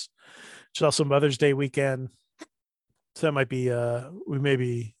Indianapolis. It's also Mother's Day weekend, so that might be we may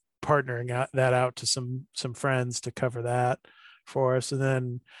be partnering that out to some friends to cover that for us. And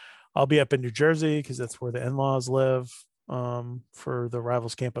then I'll be up in New Jersey because that's where the in-laws live, for the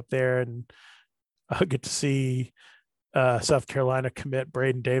Rivals camp up there, and I'll get to see South Carolina commit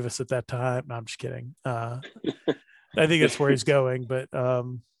Braden Davis at that time. No, I'm just kidding. I think that's where he's going, but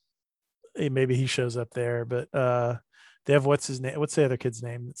maybe he shows up there. But they have what's his name? What's the other kid's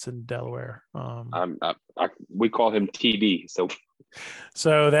name that's in Delaware? We call him TD.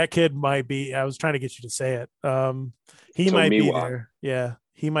 So that kid might be. I was trying to get you to say it. He might be there. Yeah,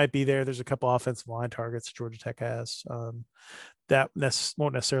 he might be there. There's a couple offensive line targets Georgia Tech has. That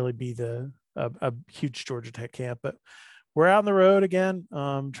won't necessarily be a huge Georgia Tech camp, but we're out on the road again,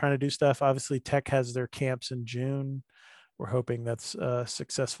 trying to do stuff. Obviously, Tech has their camps in June. We're hoping that's a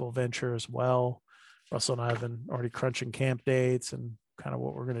successful venture as well. Russell and I have been already crunching camp dates and kind of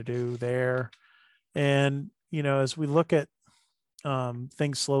what we're going to do there. And, as we look at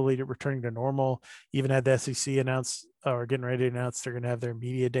things slowly returning to normal, even had the SEC announce or getting ready to announce they're going to have their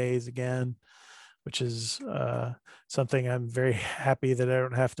media days again, which is something I'm very happy that I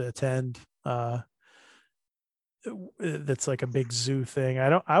don't have to attend. That's like a big zoo thing.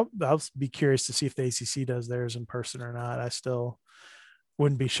 I'll be curious to see if the ACC does theirs in person or not. I still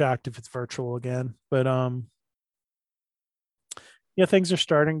wouldn't be shocked if it's virtual again, but yeah, things are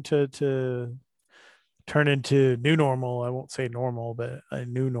starting to turn into new normal. I won't say normal, but a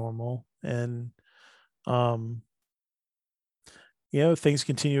new normal. And um things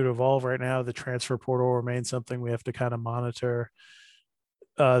continue to evolve right now. The transfer portal remains something we have to kind of monitor.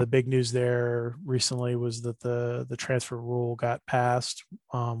 The big news there recently was that the transfer rule got passed,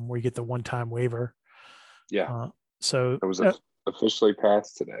 where you get the one-time waiver. Yeah. So it was officially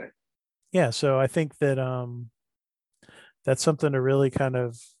passed today. Yeah. So I think that that's something to really kind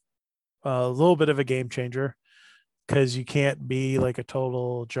of a little bit of a game changer, because you can't be like a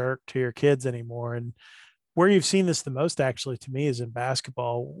total jerk to your kids anymore. And where you've seen this the most, actually, to me, is in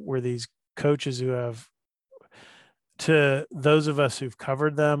basketball, where these coaches who have, to those of us who've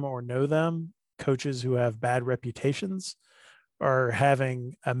covered them or know them, coaches who have bad reputations are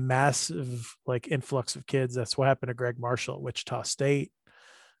having a massive like influx of kids. That's what happened to Greg Marshall at Wichita State.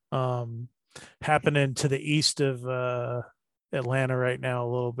 Happening to the east of Atlanta right now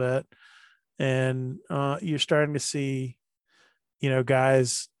a little bit. And you're starting to see,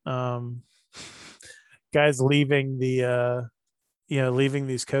 guys leaving leaving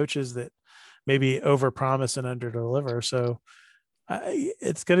these coaches that maybe overpromise and underdeliver. So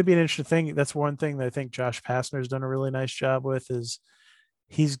it's going to be an interesting thing. That's one thing that I think Josh Pastner's done a really nice job with, is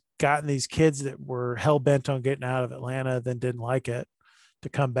he's gotten these kids that were hell bent on getting out of Atlanta, then didn't like it, to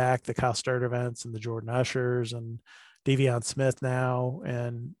come back. The Kyle Sturdivants and the Jordan Ushers and Devion Smith now.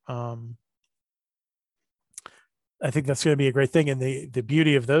 And I think that's going to be a great thing. And the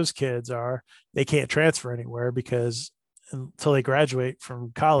beauty of those kids are they can't transfer anywhere, because until they graduate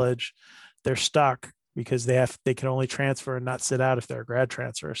from college, they're stuck, because they can only transfer and not sit out if they're a grad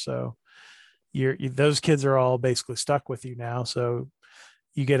transfer. So those kids are all basically stuck with you now. So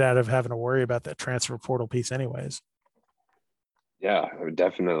you get out of having to worry about that transfer portal piece anyways. Yeah,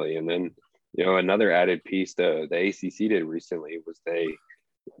 definitely. And then Another added piece the ACC did recently was they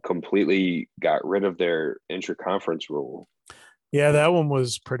completely got rid of their interconference rule. Yeah, that one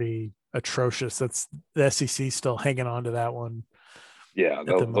was pretty atrocious. That's the SEC still hanging on to that one Yeah, at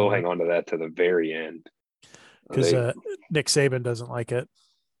the they'll hang moment on to that to the very end. because They Nick Saban doesn't like it.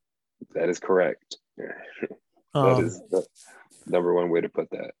 That is correct. That Um, is the number one way to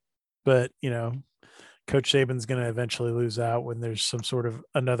put that. but Coach Saban's going to eventually lose out when there's some sort of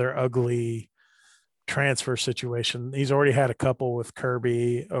another ugly transfer situation. He's already had a couple with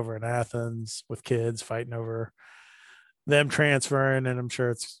Kirby over in Athens with kids fighting over them transferring, and I'm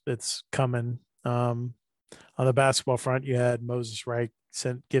sure it's coming. On the basketball front, you had Moses Wright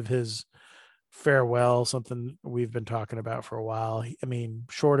give his farewell, something we've been talking about for a while. I mean,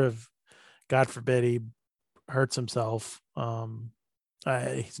 short of God forbid he hurts himself,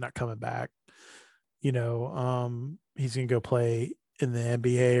 he's not coming back. He's going to go play in the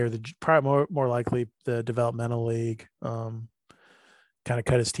NBA or the probably more likely the developmental league. Kind of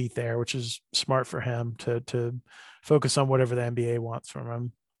cut his teeth there, which is smart for him to focus on whatever the NBA wants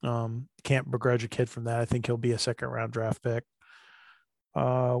from him. Can't begrudge a kid from that. I think he'll be a second round draft pick.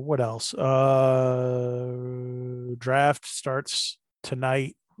 What else? Draft starts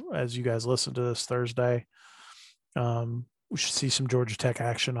tonight as you guys listen to this Thursday. We should see some Georgia Tech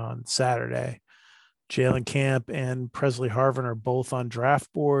action on Saturday. Jalen Camp and Presley Harvin are both on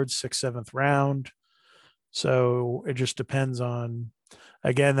draft boards, 6th, 7th round. So it just depends on,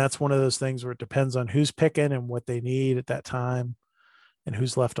 again, that's one of those things where it depends on who's picking and what they need at that time and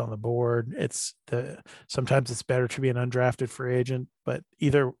who's left on the board. Sometimes it's better to be an undrafted free agent, but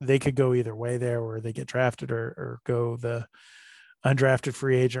either they could go either way there, where they get drafted or go the undrafted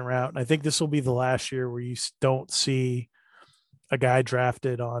free agent route. And I think this will be the last year where you don't see a guy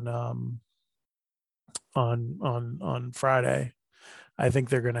drafted on Friday. I think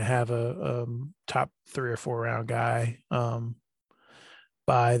they're going to have a top 3 or 4 round guy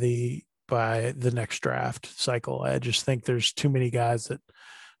by the next draft cycle. I just think there's too many guys that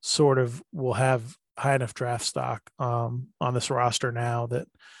sort of will have high enough draft stock on this roster now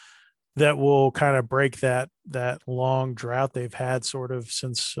that will kind of break that long drought they've had sort of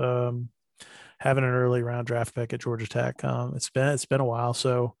since having an early round draft pick at Georgia Tech. It's been a while,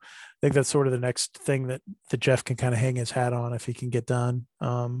 so I think that's sort of the next thing that Jeff can kind of hang his hat on if he can get done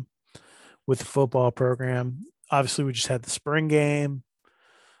with the football program. Obviously, we just had the spring game.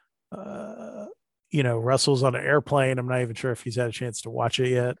 Russell's on an airplane. I'm not even sure if he's had a chance to watch it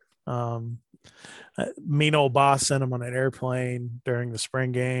yet. Mean old boss sent him on an airplane during the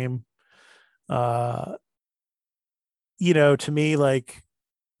spring game. To me, like,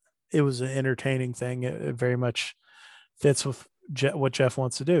 it was an entertaining thing. It very much fits with what Jeff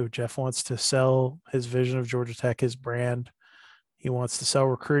wants to do. Jeff wants to sell his vision of Georgia Tech, his brand. He wants to sell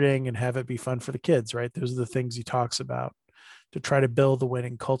recruiting and have it be fun for the kids, right? Those are the things he talks about to try to build the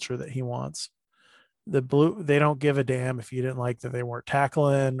winning culture that he wants. They don't give a damn if you didn't like that they weren't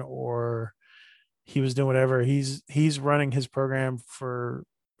tackling or he was doing whatever. He's running his program for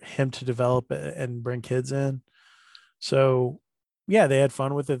him to develop and bring kids in. So yeah, they had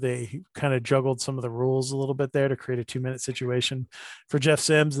fun with it. They kind of juggled some of the rules a little bit there to create a 2-minute situation for Jeff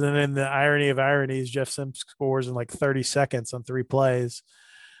Sims. And then in the irony of ironies, Jeff Sims scores in like 30 seconds on 3 plays.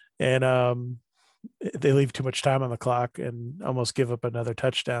 And they leave too much time on the clock and almost give up another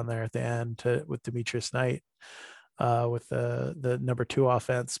touchdown there at the end with Demetrius Knight with the number 2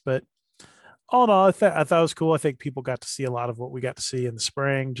 offense. But all in all, I thought it was cool. I think people got to see a lot of what we got to see in the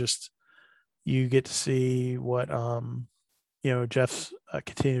spring. Just you get to see what Jeff's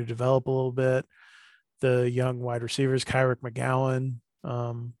continued to develop a little bit. The young wide receivers, Kyrick McGowan,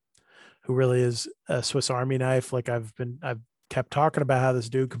 who really is a Swiss Army knife. Like I've kept talking about how this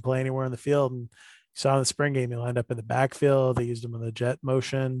dude can play anywhere in the field. And you saw in the spring game, he lined up in the backfield. They used him in the jet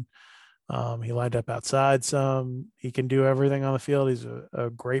motion. He lined up outside some. He can do everything on the field. He's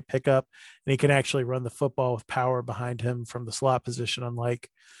a great pickup, and he can actually run the football with power behind him from the slot position, unlike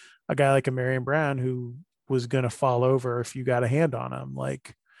a guy like a Marion Brown who was going to fall over if you got a hand on him.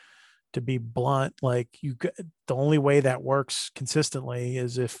 Like, to be blunt, like the only way that works consistently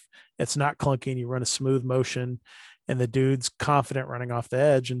is if it's not clunky and you run a smooth motion and the dude's confident running off the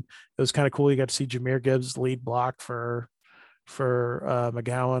edge. And it was kind of cool. You got to see Jahmyr Gibbs lead block for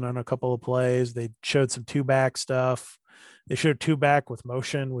McGowan on a couple of plays. They showed some 2-back stuff. They showed 2-back with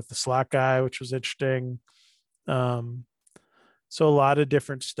motion with the slot guy, which was interesting. So a lot of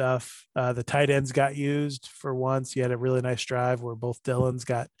different stuff. The tight ends got used for once. You had a really nice drive where both Dillons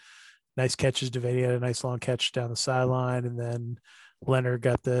got nice catches. Devaney had a nice long catch down the sideline, and then Leonard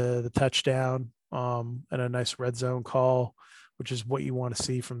got the touchdown and a nice red zone call, which is what you want to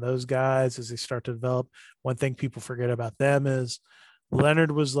see from those guys as they start to develop. One thing people forget about them is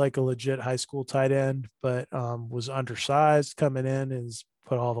Leonard was like a legit high school tight end, but was undersized coming in and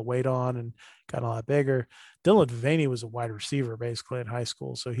put all the weight on and got a lot bigger. Dylan Devaney was a wide receiver basically in high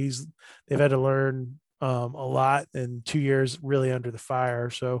school. So they've had to learn a lot in 2 years really under the fire.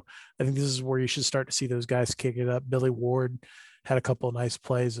 So I think this is where you should start to see those guys kick it up. Billy Ward had a couple of nice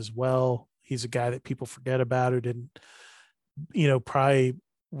plays as well. He's a guy that people forget about who didn't, probably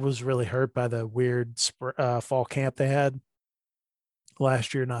was really hurt by the weird fall camp they had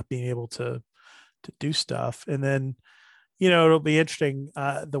last year, not being able to do stuff. And then, it'll be interesting.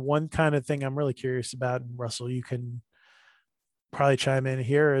 The one kind of thing I'm really curious about, and Russell, you can probably chime in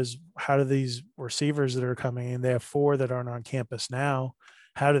here, is how do these receivers that are coming in, they have 4 that aren't on campus now,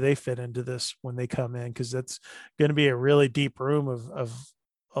 how do they fit into this when they come in? Because that's going to be a really deep room of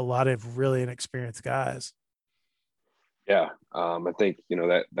a lot of really inexperienced guys. Yeah, I think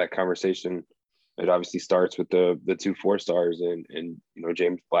that conversation, it obviously starts with the 2 4-stars and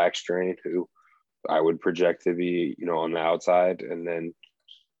James Blackstrain, who I would project to be on the outside, and then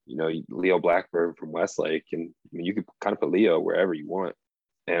Leo Blackburn from Westlake, and you could kind of put Leo wherever you want.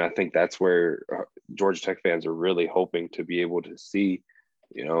 And I think that's where Georgia Tech fans are really hoping to be able to see,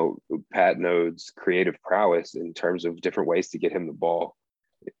 Pat Node's creative prowess in terms of different ways to get him the ball.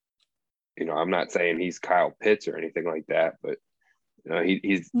 I'm not saying he's Kyle Pitts or anything like that, but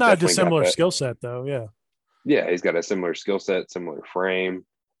he's not a dissimilar skill set though. Yeah, he's got a similar skill set, similar frame,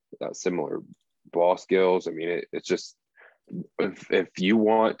 similar ball skills. I mean, it's just, if you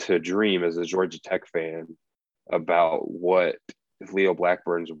want to dream as a Georgia Tech fan about what Leo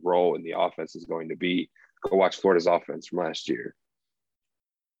Blackburn's role in the offense is going to be, go watch Florida's offense from last year.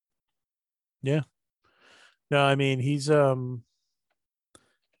 Yeah. No, I mean, he's a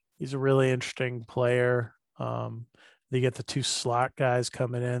really interesting player. They get the 2 slot guys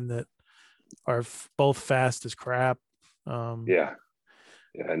coming in that are both fast as crap. Yeah,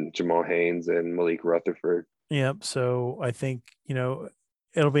 and Jamal Haynes and Malik Rutherford. Yep. So I think,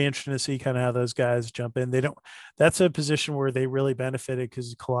 it'll be interesting to see kind of how those guys jump in. That's a position where they really benefited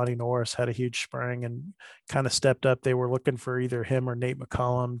because Kalani Norris had a huge spring and kind of stepped up. They were looking for either him or Nate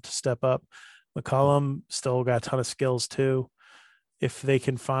McCollum to step up. McCollum still got a ton of skills too. If they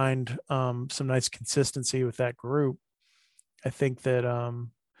can find some nice consistency with that group, I think that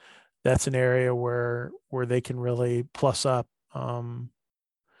that's an area where they can really plus up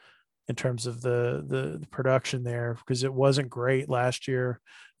in terms of the production there, because it wasn't great last year.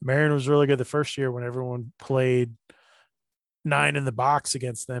 Marion was really good the first year when everyone played 9 in the box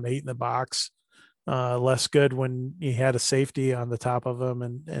against them, 8 in the box. Less good when he had a safety on the top of him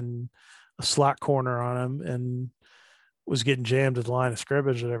and a slot corner on him and was getting jammed at the line of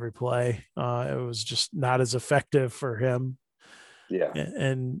scrimmage at every play. It was just not as effective for him. Yeah.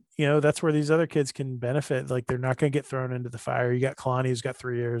 And that's where these other kids can benefit. Like, they're not going to get thrown into the fire. You got Kalani, who's got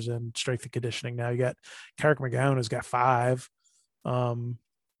 3 years in strength and conditioning. Now you got Carrick McGowan, who's got 5.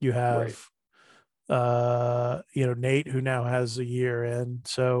 You have, Nate, who now has a year in.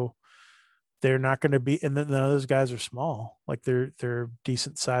 So they're not going to be, and then those guys are small. Like, they're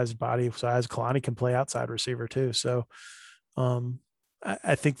decent sized body size. Kalani can play outside receiver too. So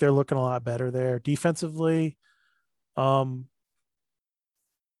I think they're looking a lot better there defensively.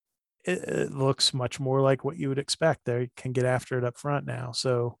 It looks much more like what you would expect. They can get after it up front now.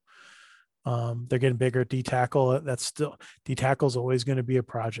 So they're getting bigger at D tackle. D tackle is always going to be a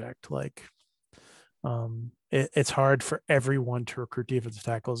project. Like, it's hard for everyone to recruit defensive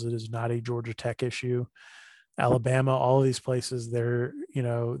tackles. It is not a Georgia Tech issue. Alabama, all of these places, they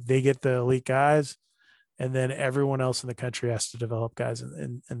get the elite guys, and then everyone else in the country has to develop guys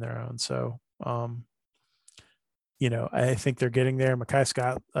in their own. So, I think they're getting there. Mekhi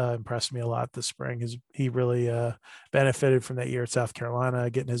Scott impressed me a lot this spring. He really benefited from that year at South Carolina,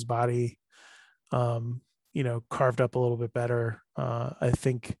 getting his body, carved up a little bit better. I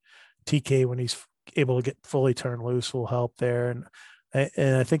think TK, when he's able to get fully turned loose, will help there.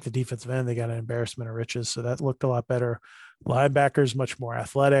 And I think the defensive end, they got an embarrassment of riches. So that looked a lot better. Linebackers, much more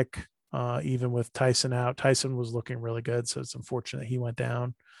athletic, even with Tyson out. Tyson was looking really good. So it's unfortunate he went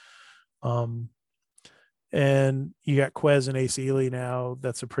down. And you got Quez and Ace Ely now.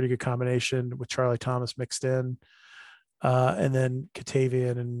 That's a pretty good combination with Charlie Thomas mixed in. And then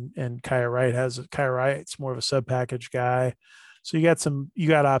Katavian and Kaya Wright Wright's more of a sub package guy. So you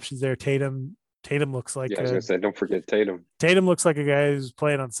got options there. Tatum looks like, I was gonna say, don't forget Tatum. Tatum looks like a guy who's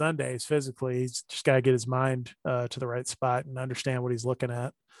playing on Sundays physically. He's just got to get his mind to the right spot and understand what he's looking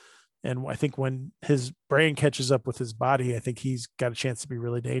at. And I think when his brain catches up with his body, I think he's got a chance to be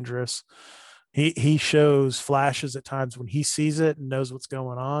really dangerous. He shows flashes at times when he sees it and knows what's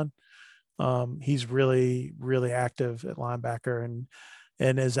going on. He's really, really active at linebacker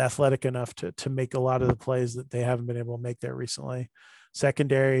and is athletic enough to make a lot of the plays that they haven't been able to make there recently.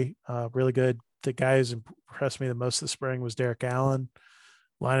 Secondary, really good. The guy who's impressed me the most this spring was Derek Allen.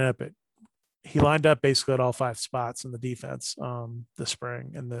 He lined up basically at all 5 spots in the defense this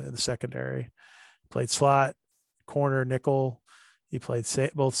spring in the secondary. Played slot, corner, nickel. He played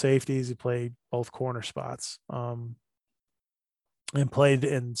both safeties. He played both corner spots. And played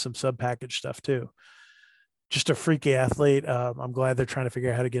in some sub package stuff too. Just a freaky athlete. I'm glad they're trying to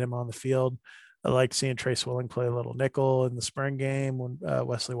figure out how to get him on the field. I like seeing Trace Willing play a little nickel in the spring game when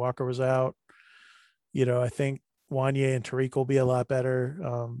Wesley Walker was out. I think Wanye and Tariq will be a lot better.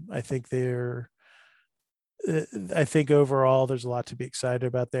 I think overall there's a lot to be excited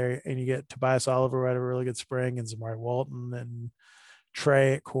about there. And you get Tobias Oliver had a really good spring, and Zamari Walton and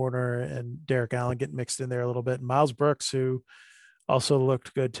Trey at corner, and Derek Allen getting mixed in there a little bit. And Miles Brooks, who also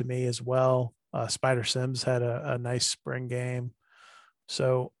looked good to me as well. Spider Sims had a nice spring game.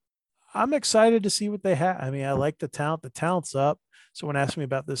 So I'm excited to see what they have. I mean, I like the talent. The talent's up. Someone asked me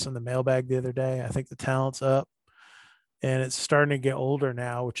about this in the mailbag the other day. I think the talent's up and it's starting to get older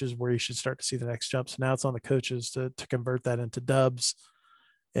now, which is where you should start to see the next jump. So now it's on the coaches to convert that into dubs.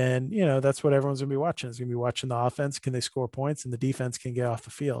 And, that's what everyone's going to be watching. Is going to be watching the offense. Can they score points? And the defense can get off the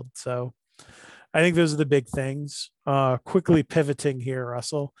field. So I think those are the big things. Quickly pivoting here,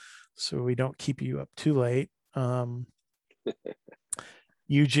 Russell, so we don't keep you up too late.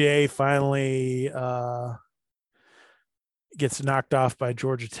 UGA finally gets knocked off by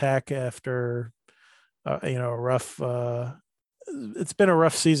Georgia Tech after, a rough. It's been a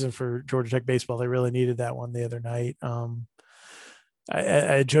rough season for Georgia Tech baseball. They really needed that one the other night.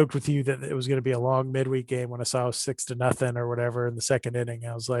 I joked with you that it was going to be a long midweek game when I saw it was 6-0 or whatever in the second inning.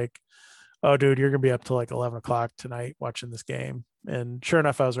 I was like, oh, dude, you're going to be up till like 11 o'clock tonight watching this game. And sure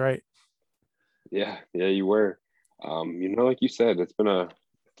enough, I was right. Yeah, you were. Like you said, it's been a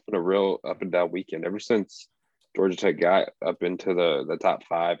real up and down weekend. Ever since Georgia Tech got up into the top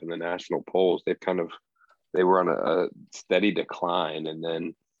 5 in the national polls, they were on a steady decline. And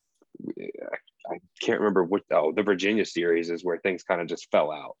then I can't remember the Virginia series is where things kind of just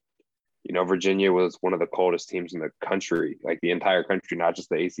fell out. Virginia was one of the coldest teams in the country, like the entire country, not just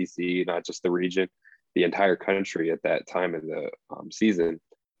the ACC, not just the region, the entire country at that time in the season.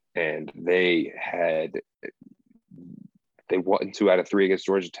 And they won 2 out of 3 against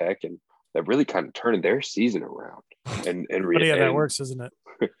Georgia Tech, and that really kind of turned their season around. And that works, isn't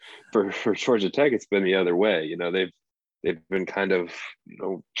it? For Georgia Tech, it's been the other way. They've been kind of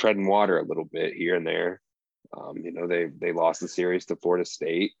treading water a little bit here and there. They lost the series to Florida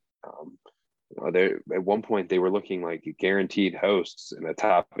State. They at one point they were looking like guaranteed hosts in a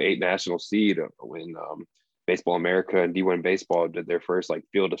top 8 national seed when Baseball America and D1 Baseball did their first like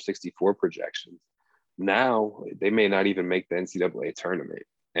field of 64 projections. Now they may not even make the NCAA tournament,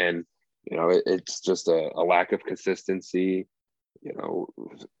 and it's just a lack of consistency.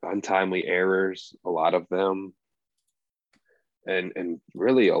 Untimely errors, a lot of them, and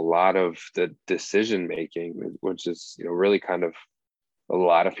really a lot of the decision making, which is really kind of a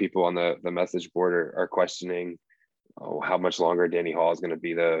lot of people on the message board are questioning how much longer Danny Hall is going to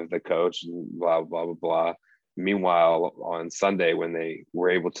be the coach and blah, blah, blah, blah. Meanwhile, on Sunday, when they were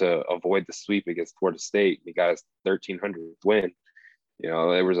able to avoid the sweep against Florida State, he got his 1,300th win.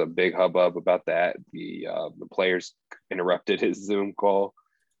 There was a big hubbub about that. The players interrupted his Zoom call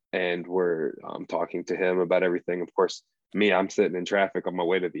and were talking to him about everything. Of course, I'm sitting in traffic on my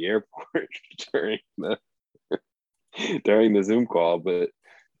way to the airport during the Zoom call, but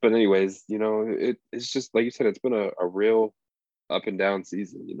anyways, it's just like you said, it's been a real up and down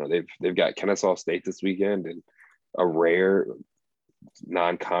season. They've got Kennesaw State this weekend, and a rare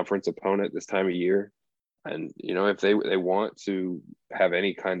non-conference opponent this time of year. And if they want to have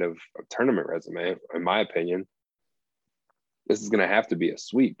any kind of tournament resume, in my opinion, this is going to have to be a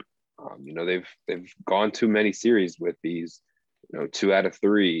sweep. They've gone too many series with these, 2 out of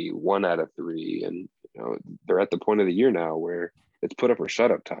 3, 1 out of 3, and they're at the point of the year now where it's put up or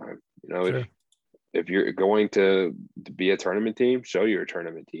shut up time. Sure. If you're going to be a tournament team, show you're a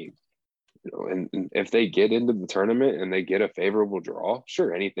tournament team. And if they get into the tournament and they get a favorable draw,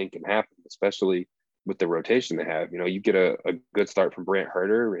 sure, anything can happen, especially with the rotation they have. You get a good start from Brant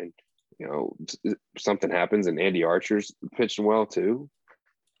Herter, and something happens and Andy Archer's pitching well too.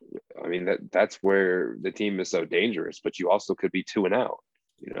 I mean, that's where the team is so dangerous, but you also could be 2 and out.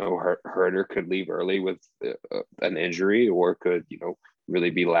 Herter could leave early with an injury, or could,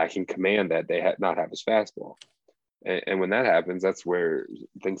 really be lacking command that they not have his fastball. And when that happens, that's where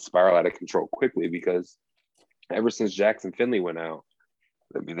things spiral out of control quickly, because ever since Jackson Finley went out,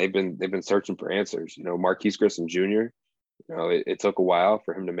 I mean, they've been searching for answers. Marquise Grissom Jr. It took a while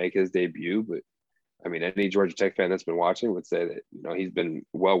for him to make his debut, but I mean, any Georgia Tech fan that's been watching would say that he's been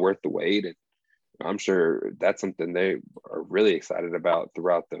well worth the wait, and I'm sure that's something they are really excited about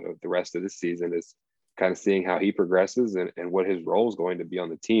throughout the rest of this season, is kind of seeing how he progresses and what his role is going to be on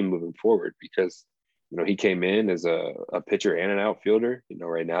the team moving forward. Because he came in as a pitcher and an outfielder.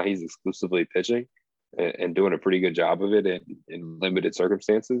 Right now he's exclusively pitching and doing a pretty good job of it in limited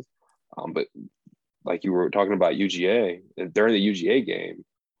circumstances. But like you were talking about UGA, and during the UGA game,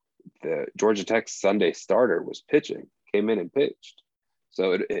 the Georgia Tech Sunday starter was pitching, came in and pitched.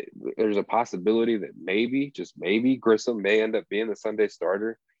 So there's a possibility that maybe, just maybe, Grissom may end up being the Sunday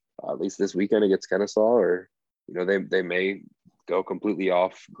starter, at least this weekend against Kennesaw, or they may go completely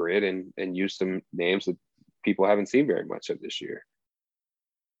off grid and use some names that people haven't seen very much of this year.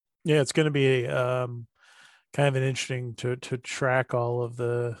 Yeah, it's going to be kind of an interesting to track all of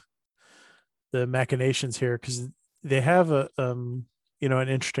the machinations here, because they have an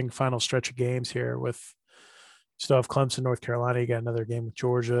interesting final stretch of games here with still have Clemson, North Carolina. You got another game with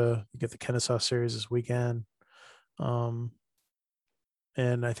Georgia. You get the Kennesaw series this weekend. And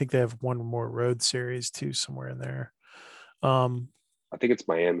I think they have one more road series too, somewhere in there. I think it's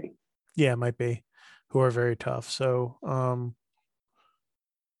Miami. Yeah, it might be, who are very tough. So,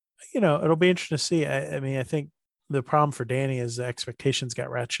 it'll be interesting to see. I mean, I think the problem for Danny is the expectations got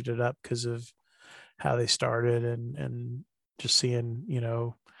ratcheted up because of how they started and just seeing,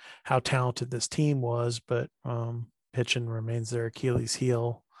 how talented this team was, but pitching remains their Achilles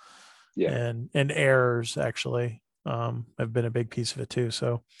heel. Yeah. And errors actually have been a big piece of it too.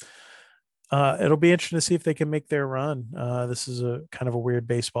 So it'll be interesting to see if they can make their run. This is a kind of a weird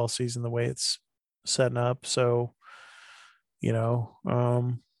baseball season, the way it's setting up. So,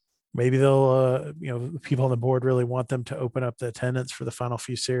 maybe they'll, people on the board really want them to open up the attendance for the final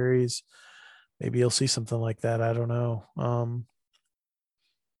few series. Maybe you'll see something like that. I don't know.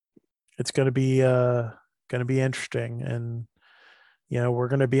 It's going to be interesting, and we're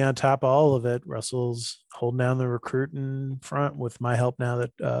going to be on top of all of it. Russell's holding down the recruiting front with my help now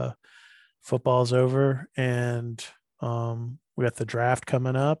that football's over, and we got the draft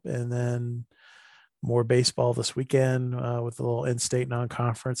coming up, and then more baseball this weekend with a little in-state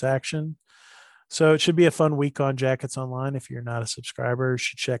non-conference action. So it should be a fun week on Jackets Online. If you're not a subscriber, you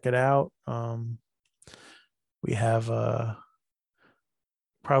should check it out. We have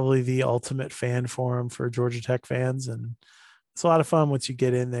probably the ultimate fan forum for Georgia Tech fans, and it's a lot of fun once you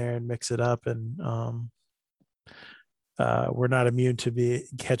get in there and mix it up. And we're not immune to be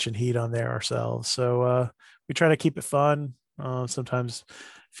catching heat on there ourselves, so we try to keep it fun. Sometimes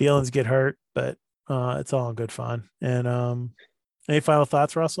feelings get hurt, but it's all in good fun. And any final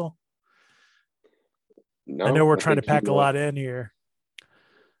thoughts, Russell? No, I know we're I trying to think pack a lot in here.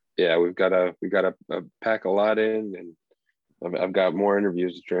 Yeah, we got to pack a lot in, and I've got more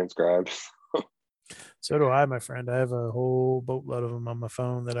interviews to transcribe. So do I, my friend. I have a whole boatload of them on my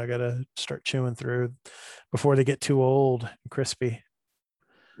phone that I got to start chewing through before they get too old and crispy.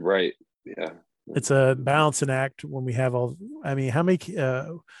 Right. Yeah. It's a balancing act when we have all. I mean, how many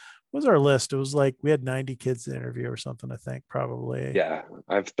was our list? It was like we had 90 kids to interview or something, I think, probably. Yeah,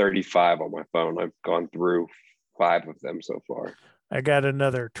 I have 35 on my phone. I've gone through 5 of them so far. I got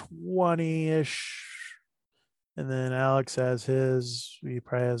another 20-ish. And then Alex has his. He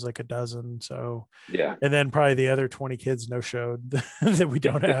probably has like a dozen. So, yeah. And then probably the other 20 kids no showed that we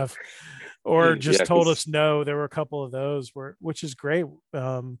don't have, or just told us no. There were a couple of those which is great.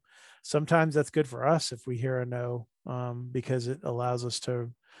 Sometimes that's good for us if we hear a no, because it allows us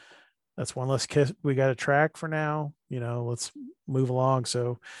to. That's one less kid we got to track for now. Let's move along.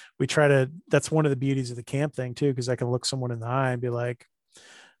 So we try to. That's one of the beauties of the camp thing too, because I can look someone in the eye and be like,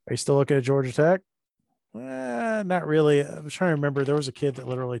 "Are you still looking at Georgia Tech?" Not really. I was trying to remember. There was a kid that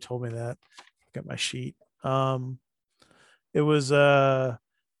literally told me that. Got my sheet. It was Montrell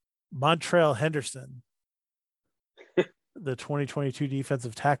Henderson, the 2022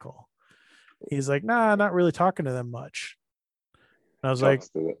 defensive tackle. He's like, nah, not really talking to them much. And I was like,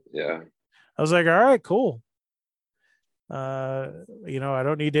 yeah. I was like, all right, cool. I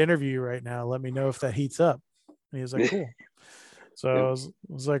don't need to interview you right now. Let me know if that heats up. And he was like, cool. So yeah. I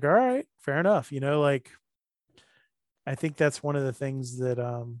was like, all right, fair enough. I think that's one of the things that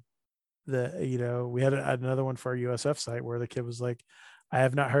we had another one for our USF site where the kid was like, I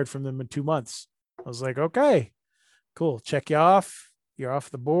have not heard from them in 2 months. I was like, okay, cool. Check you off. You're off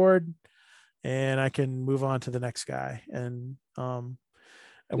the board, and I can move on to the next guy. And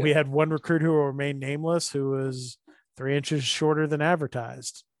we had one recruit who will remain nameless, who was 3 inches shorter than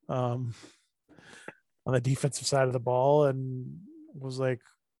advertised on the defensive side of the ball, and was like,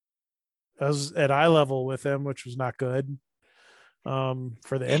 I was at eye level with him, which was not good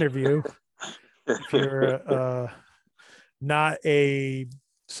for the interview. If you're not a,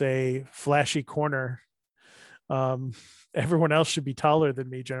 say, flashy corner, everyone else should be taller than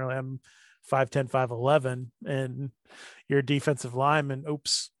me. Generally, I'm 5'10", 5'11", and you're a defensive lineman.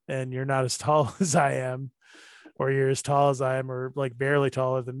 Oops, and you're not as tall as I am, or you're as tall as I am, or like barely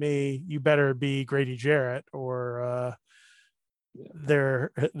taller than me. You better be Grady Jarrett, or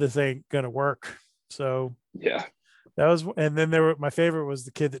this ain't gonna work. So Yeah. that was, and then my favorite was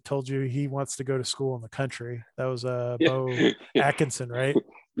the kid that told you he wants to go to school in the country. That was Bo Atkinson, right?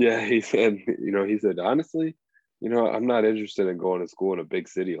 Yeah, he said, honestly, I'm not interested in going to school in a big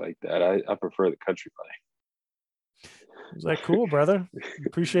city like that. I prefer the country life. I was like, cool, brother.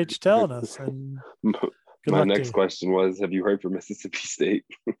 Appreciate you telling us. And my next question was, have you heard from Mississippi State?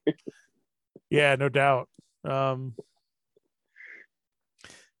 Yeah, no doubt. No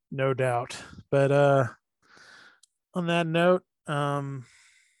doubt. But on that note,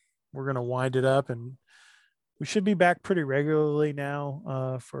 we're going to wind it up, and we should be back pretty regularly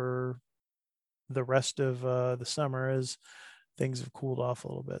now for the rest of the summer as things have cooled off a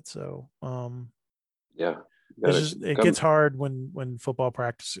little bit. So yeah, it gets hard when football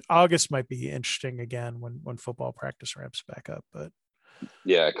practice. August might be interesting again when football practice ramps back up, but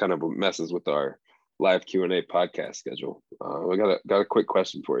yeah, it kind of messes with our live Q&A podcast schedule. We got a quick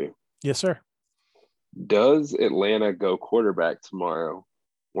question for you. Yes, sir. Does Atlanta go quarterback tomorrow,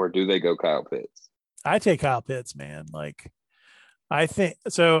 or do they go Kyle Pitts? I take Kyle Pitts, man. Like, I think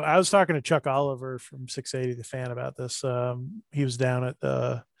so. I was talking to Chuck Oliver from 680 The Fan about this. He was down at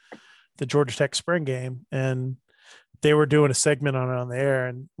the Georgia Tech spring game, and they were doing a segment on it on the air.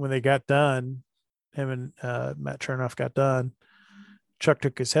 And when they got done, him and Matt Chernoff got done, Chuck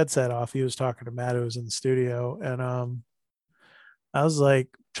took his headset off. He was talking to Matt, who was in the studio. And I was like,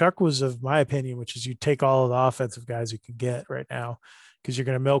 Chuck was of my opinion, which is you take all of the offensive guys you can get right now, because you're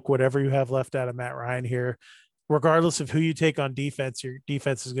going to milk whatever you have left out of Matt Ryan here. Regardless of who you take on defense, your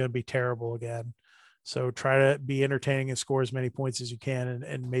defense is going to be terrible again. So try to be entertaining and score as many points as you can,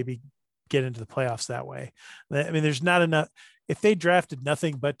 and maybe get into the playoffs that way. I mean, there's not enough. If they drafted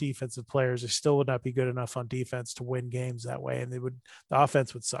nothing but defensive players, they still would not be good enough on defense to win games that way. And the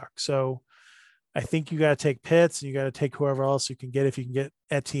offense would suck. So I think you got to take Pitts, and you got to take whoever else you can get. If you can get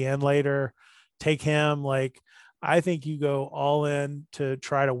Etienne later, take him. Like, I think you go all in to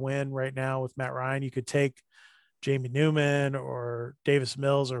try to win right now with Matt Ryan. You could take Jamie Newman or Davis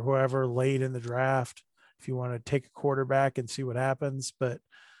Mills or whoever late in the draft if you want to take a quarterback and see what happens. But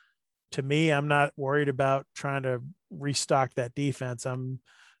to me, I'm not worried about trying to restock that defense. I'm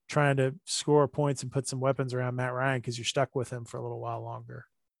trying to score points and put some weapons around Matt Ryan, because you're stuck with him for a little while longer.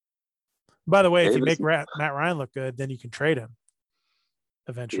 By the way, if you make Matt Ryan look good, then you can trade him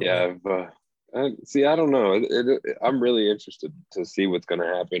eventually. Yeah. See, I don't know. I'm really interested to see what's going to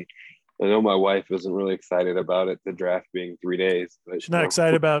happen. I know my wife isn't really excited about it, the draft being 3 days. But she's not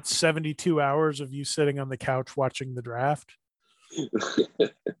excited about 72 hours of you sitting on the couch watching the draft.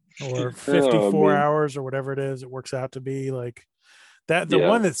 Or 54 hours or whatever it is it works out to be. Like that. The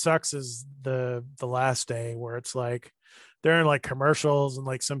one that sucks is the last day, where it's like they're in like commercials, and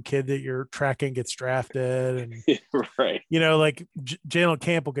like some kid that you're tracking gets drafted, and right, like Jalen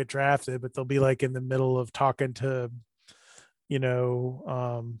Camp will get drafted, but they'll be like in the middle of talking to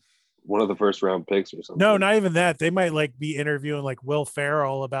one of the first round picks or something. No, not even that. They might like be interviewing like Will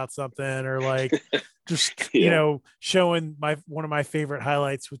Ferrell about something, or like just showing one of my favorite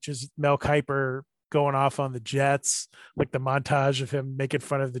highlights, which is Mel Kiper going off on the Jets, like the montage of him making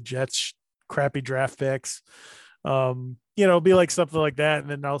fun of the Jets crappy draft picks. It'll be like something like that, and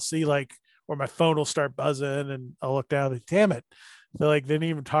then I'll see like, or my phone will start buzzing, and I'll look down, like, damn it, they didn't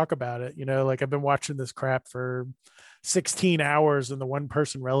even talk about it. Like I've been watching this crap for 16 hours, and the one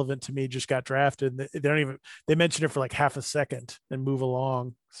person relevant to me just got drafted. They mention it for like half a second and move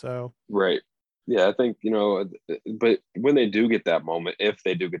along. So right. Yeah, I think, but when they do get that moment, if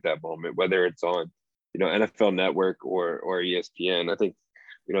they do get that moment, whether it's on, NFL Network or ESPN, I think,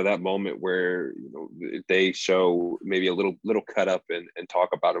 that moment where, they show maybe a little cut up and talk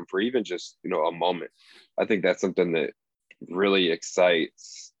about them for even just, a moment. I think that's something that really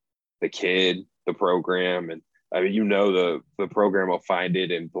excites the kid, the program. And I mean, the program will find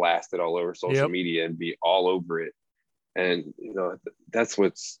it and blast it all over social media and be all over it. And, that's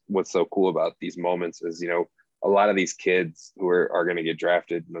what's so cool about these moments is, a lot of these kids who are going to get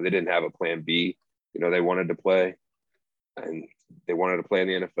drafted, they didn't have a plan B. They wanted to play, and they wanted to play in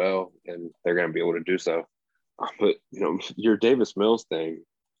the NFL, and they're going to be able to do so. But your Davis Mills thing,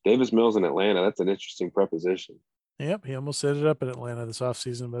 Davis Mills in Atlanta, that's an interesting proposition. Yep, he almost set it up in Atlanta this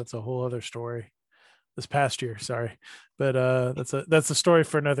offseason, but it's a whole other story. This past year, sorry, but that's a story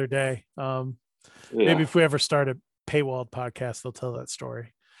for another day. Maybe Yeah. if we ever start a paywalled podcast, they'll tell that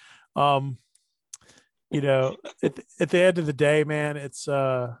story. Um, at the end of the day, man, it's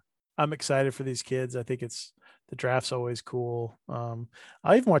I'm excited for these kids. I think it's the draft's always cool.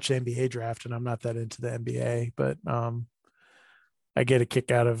 I even watch the NBA draft, and I'm not that into the NBA, but I get a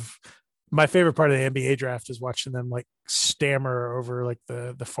kick out of my favorite part of the NBA draft is watching them like stammer over like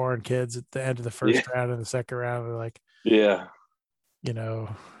the foreign kids at the end of the Yeah. first round and the second round. They're like, Yeah. you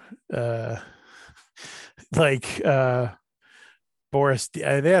know, uh, like Boris. They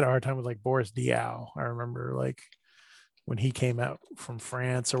had a hard time with like Boris Diaw. I remember like when he came out from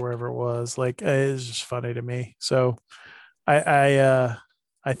France or wherever it was. Like it was just funny to me. So I I uh,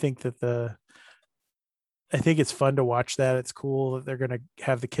 I think that I think it's fun to watch that. It's cool that they're going to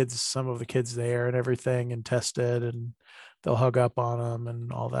have some of the kids there and everything and test it and they'll hug up on them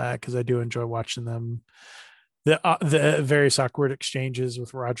and all that. Cause I do enjoy watching them. The various awkward exchanges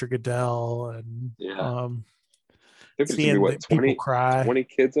with Roger Goodell and Yeah. I think there's gonna be seeing what, the people 20, cry, 20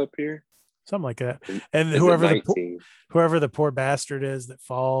 kids up here. something like that. And And is it 19? whoever the poor bastard is that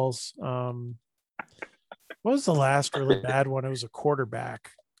falls, what was the last really bad one? It was a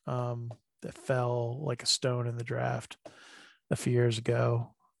quarterback that fell like a stone in the draft a few years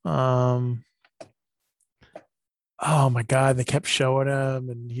ago. Oh my God, they kept showing him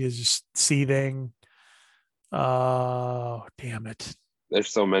and he was just seething. Oh, damn it.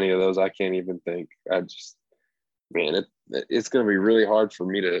 There's so many of those I can't even think. I just, man, it's gonna be really hard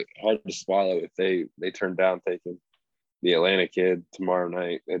to swallow if they turn down taking the Atlanta kid tomorrow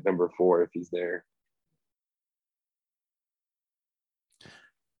night at number 4 if he's there.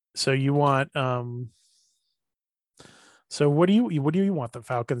 So you want so what do you want the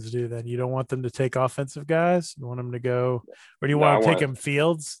Falcons to do then? You don't want them to take offensive guys? You want them to go or do you No, I want to take want them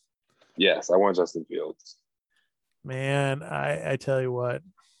Fields? yes, I want Justin Fields. Man, I tell you what,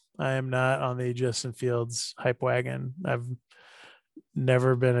 I am not on the Justin Fields hype wagon. I've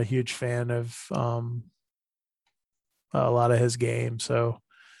never been a huge fan of a lot of his game. So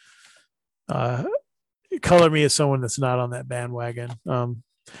uh, color me as someone that's not on that bandwagon.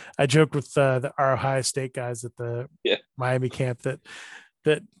 I joked with our Ohio State guys at the Yeah. Miami camp that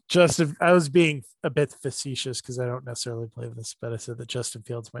Justin. I was being a bit facetious because I don't necessarily believe this, but I said that Justin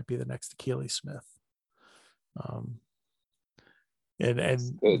Fields might be the next Akili Smith. Um, and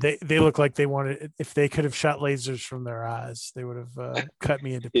they look like they wanted if they could have shot lasers from their eyes, they would have cut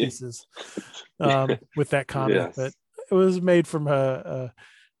me into Yeah. pieces with that comment. But Yes. it was made from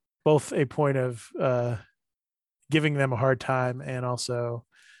both a point of giving them a hard time and also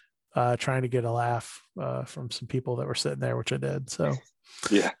trying to get a laugh from some people that were sitting there, which I did. So,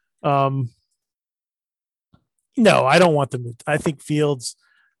 Yeah. um, no, I don't want them. I think Fields.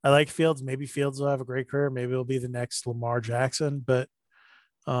 I like Fields. Maybe Fields will have a great career. Maybe it'll be the next Lamar Jackson. But,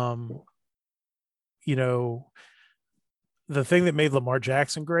 um, you know, the thing that made Lamar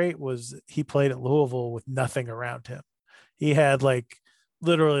Jackson great was he played at Louisville with nothing around him. He had like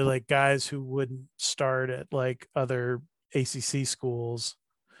literally like guys who wouldn't start at like other ACC schools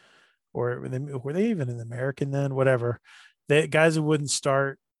or were they even in the American then? Whatever. The guys who wouldn't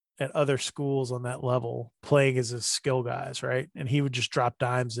start at other schools on that level playing as a skill guys, right? And he would just drop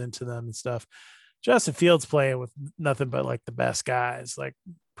dimes into them and stuff. Justin Fields playing with nothing but like the best guys, like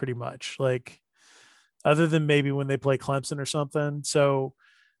pretty much. Like other than maybe when they play Clemson or something. So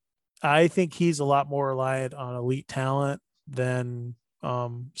I think he's a lot more reliant on elite talent than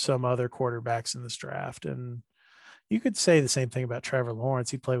some other quarterbacks in this draft. And you could say the same thing about Trevor Lawrence.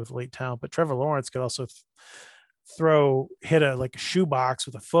 He played with elite talent, but Trevor Lawrence could also hit a like a shoebox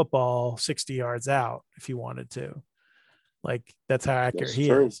with a football 60 yards out if he wanted to. Like that's how accurate That's he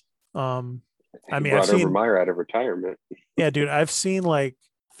true. is. I He mean, I've brought Urban seen, Meyer out of retirement. yeah, dude, I've seen like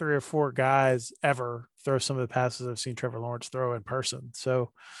three or four guys ever throw some of the passes I've seen Trevor Lawrence throw in person.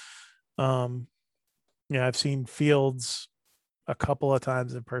 So, um, yeah, I've seen Fields a couple of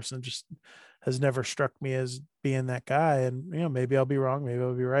times in person. Just has never struck me as being that guy. And maybe I'll be wrong, maybe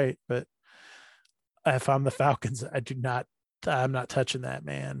I'll be right. But if I'm the Falcons, I'm not touching that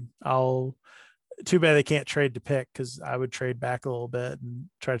man. Too bad they can't trade to pick because I would trade back a little bit and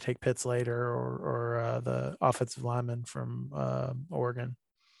try to take Pitts later or the offensive lineman from Oregon.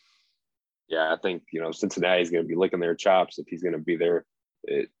 Yeah, I think Cincinnati's going to be licking their chops if he's going to be there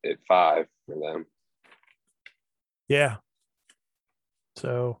at 5 for them. Yeah.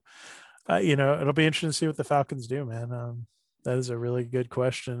 So, it'll be interesting to see what the Falcons do, man. That is a really good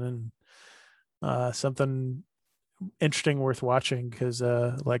question, and something interesting worth watching because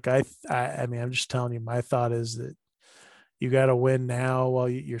like I mean, I'm just telling you, my thought is that you got to win now while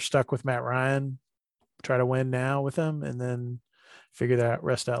you're stuck with Matt Ryan. Try to win now with him, and then figure that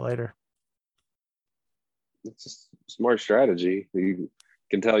rest out later. It's just smart strategy. You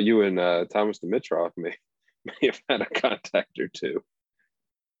can tell you and Thomas Dimitrov may have had a contact or two.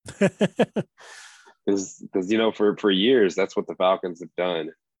 Because for years that's what the Falcons have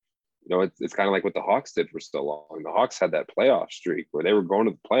done. It's kind of like what the Hawks did for so long. The Hawks had that playoff streak where they were going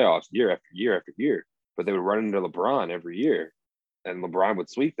to the playoffs year after year after year, but they would run into LeBron every year, and LeBron would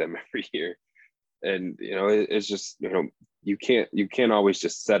sweep them every year. And it's just you can't always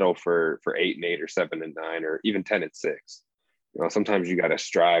just settle for 8-8 or 7-9 or even 10-6. Sometimes you got to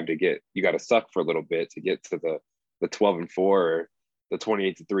strive you got to suck for a little bit to get to the 12-4 or the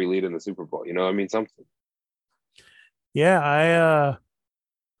 28-3 lead in the Super Bowl. Something. Yeah,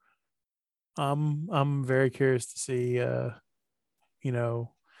 I'm very curious to see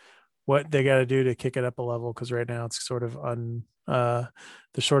what they got to do to kick it up a level, because right now it's sort of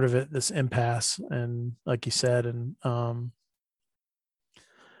they're sort of at this impasse, and like you said, and I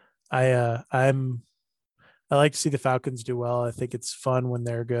like to see the Falcons do well. I think it's fun when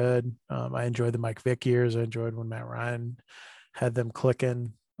they're good. I enjoyed the Mike Vick years. I enjoyed when Matt Ryan had them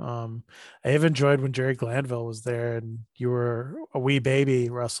clicking. I have enjoyed when Jerry Glanville was there and you were a wee baby,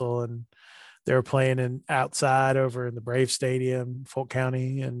 Russell, and they were playing in outside over in the Brave Stadium, Fulton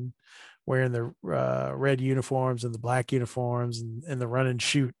County, and wearing the red uniforms and the black uniforms and the run and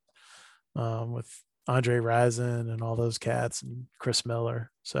shoot with Andre Rison and all those cats and Chris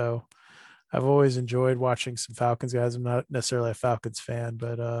Miller. So I've always enjoyed watching some Falcons guys. I'm not necessarily a Falcons fan,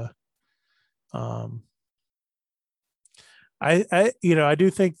 but I do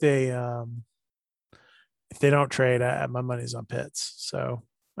think they if they don't trade, my money's on Pitts. So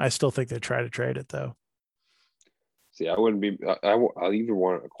I still think they try to trade it though. See, I wouldn't be. I'll either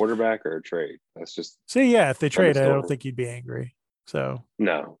want a quarterback or a trade. That's just. See, yeah, if they trade, I don't think you'd be angry. So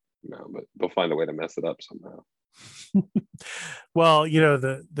no, but they'll find a way to mess it up somehow. Well,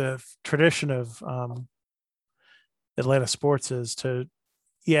 the tradition of Atlanta sports is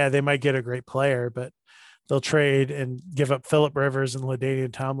they might get a great player, but they'll trade and give up Phillip Rivers and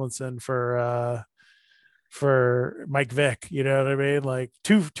LaDainian Tomlinson for Mike Vick. You know what I mean? Like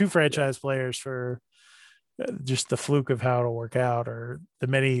two franchise players for just the fluke of how it'll work out, or the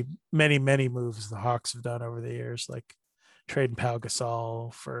many, many, many moves the Hawks have done over the years, like trading Pau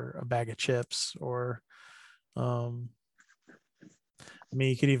Gasol for a bag of chips, or I mean,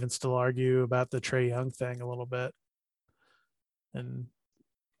 you could even still argue about the Trae Young thing a little bit, and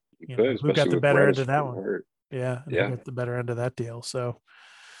who got the better end of that one? Hurt. Yeah, who got the better end of that deal? So,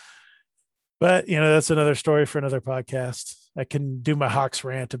 but that's another story for another podcast. I can do my Hawks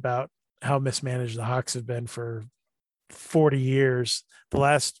rant about how mismanaged the Hawks have been for 40 years. The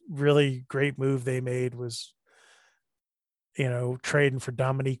last really great move they made was, trading for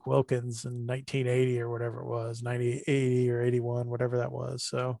Dominique Wilkins in 1980 or whatever it was, 1980 or 81, whatever that was.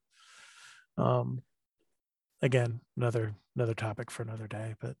 So, again, another topic for another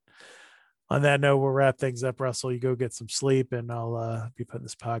day. But on that note, we'll wrap things up. Russell, you go get some sleep, and I'll be putting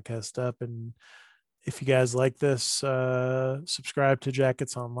this podcast up. And if you guys like this, subscribe to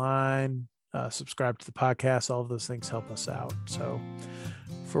Jackets Online, subscribe to the podcast. All of those things help us out. So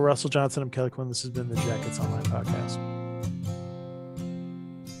for Russell Johnson, I'm Kelly Quinn. This has been the Jackets Online podcast.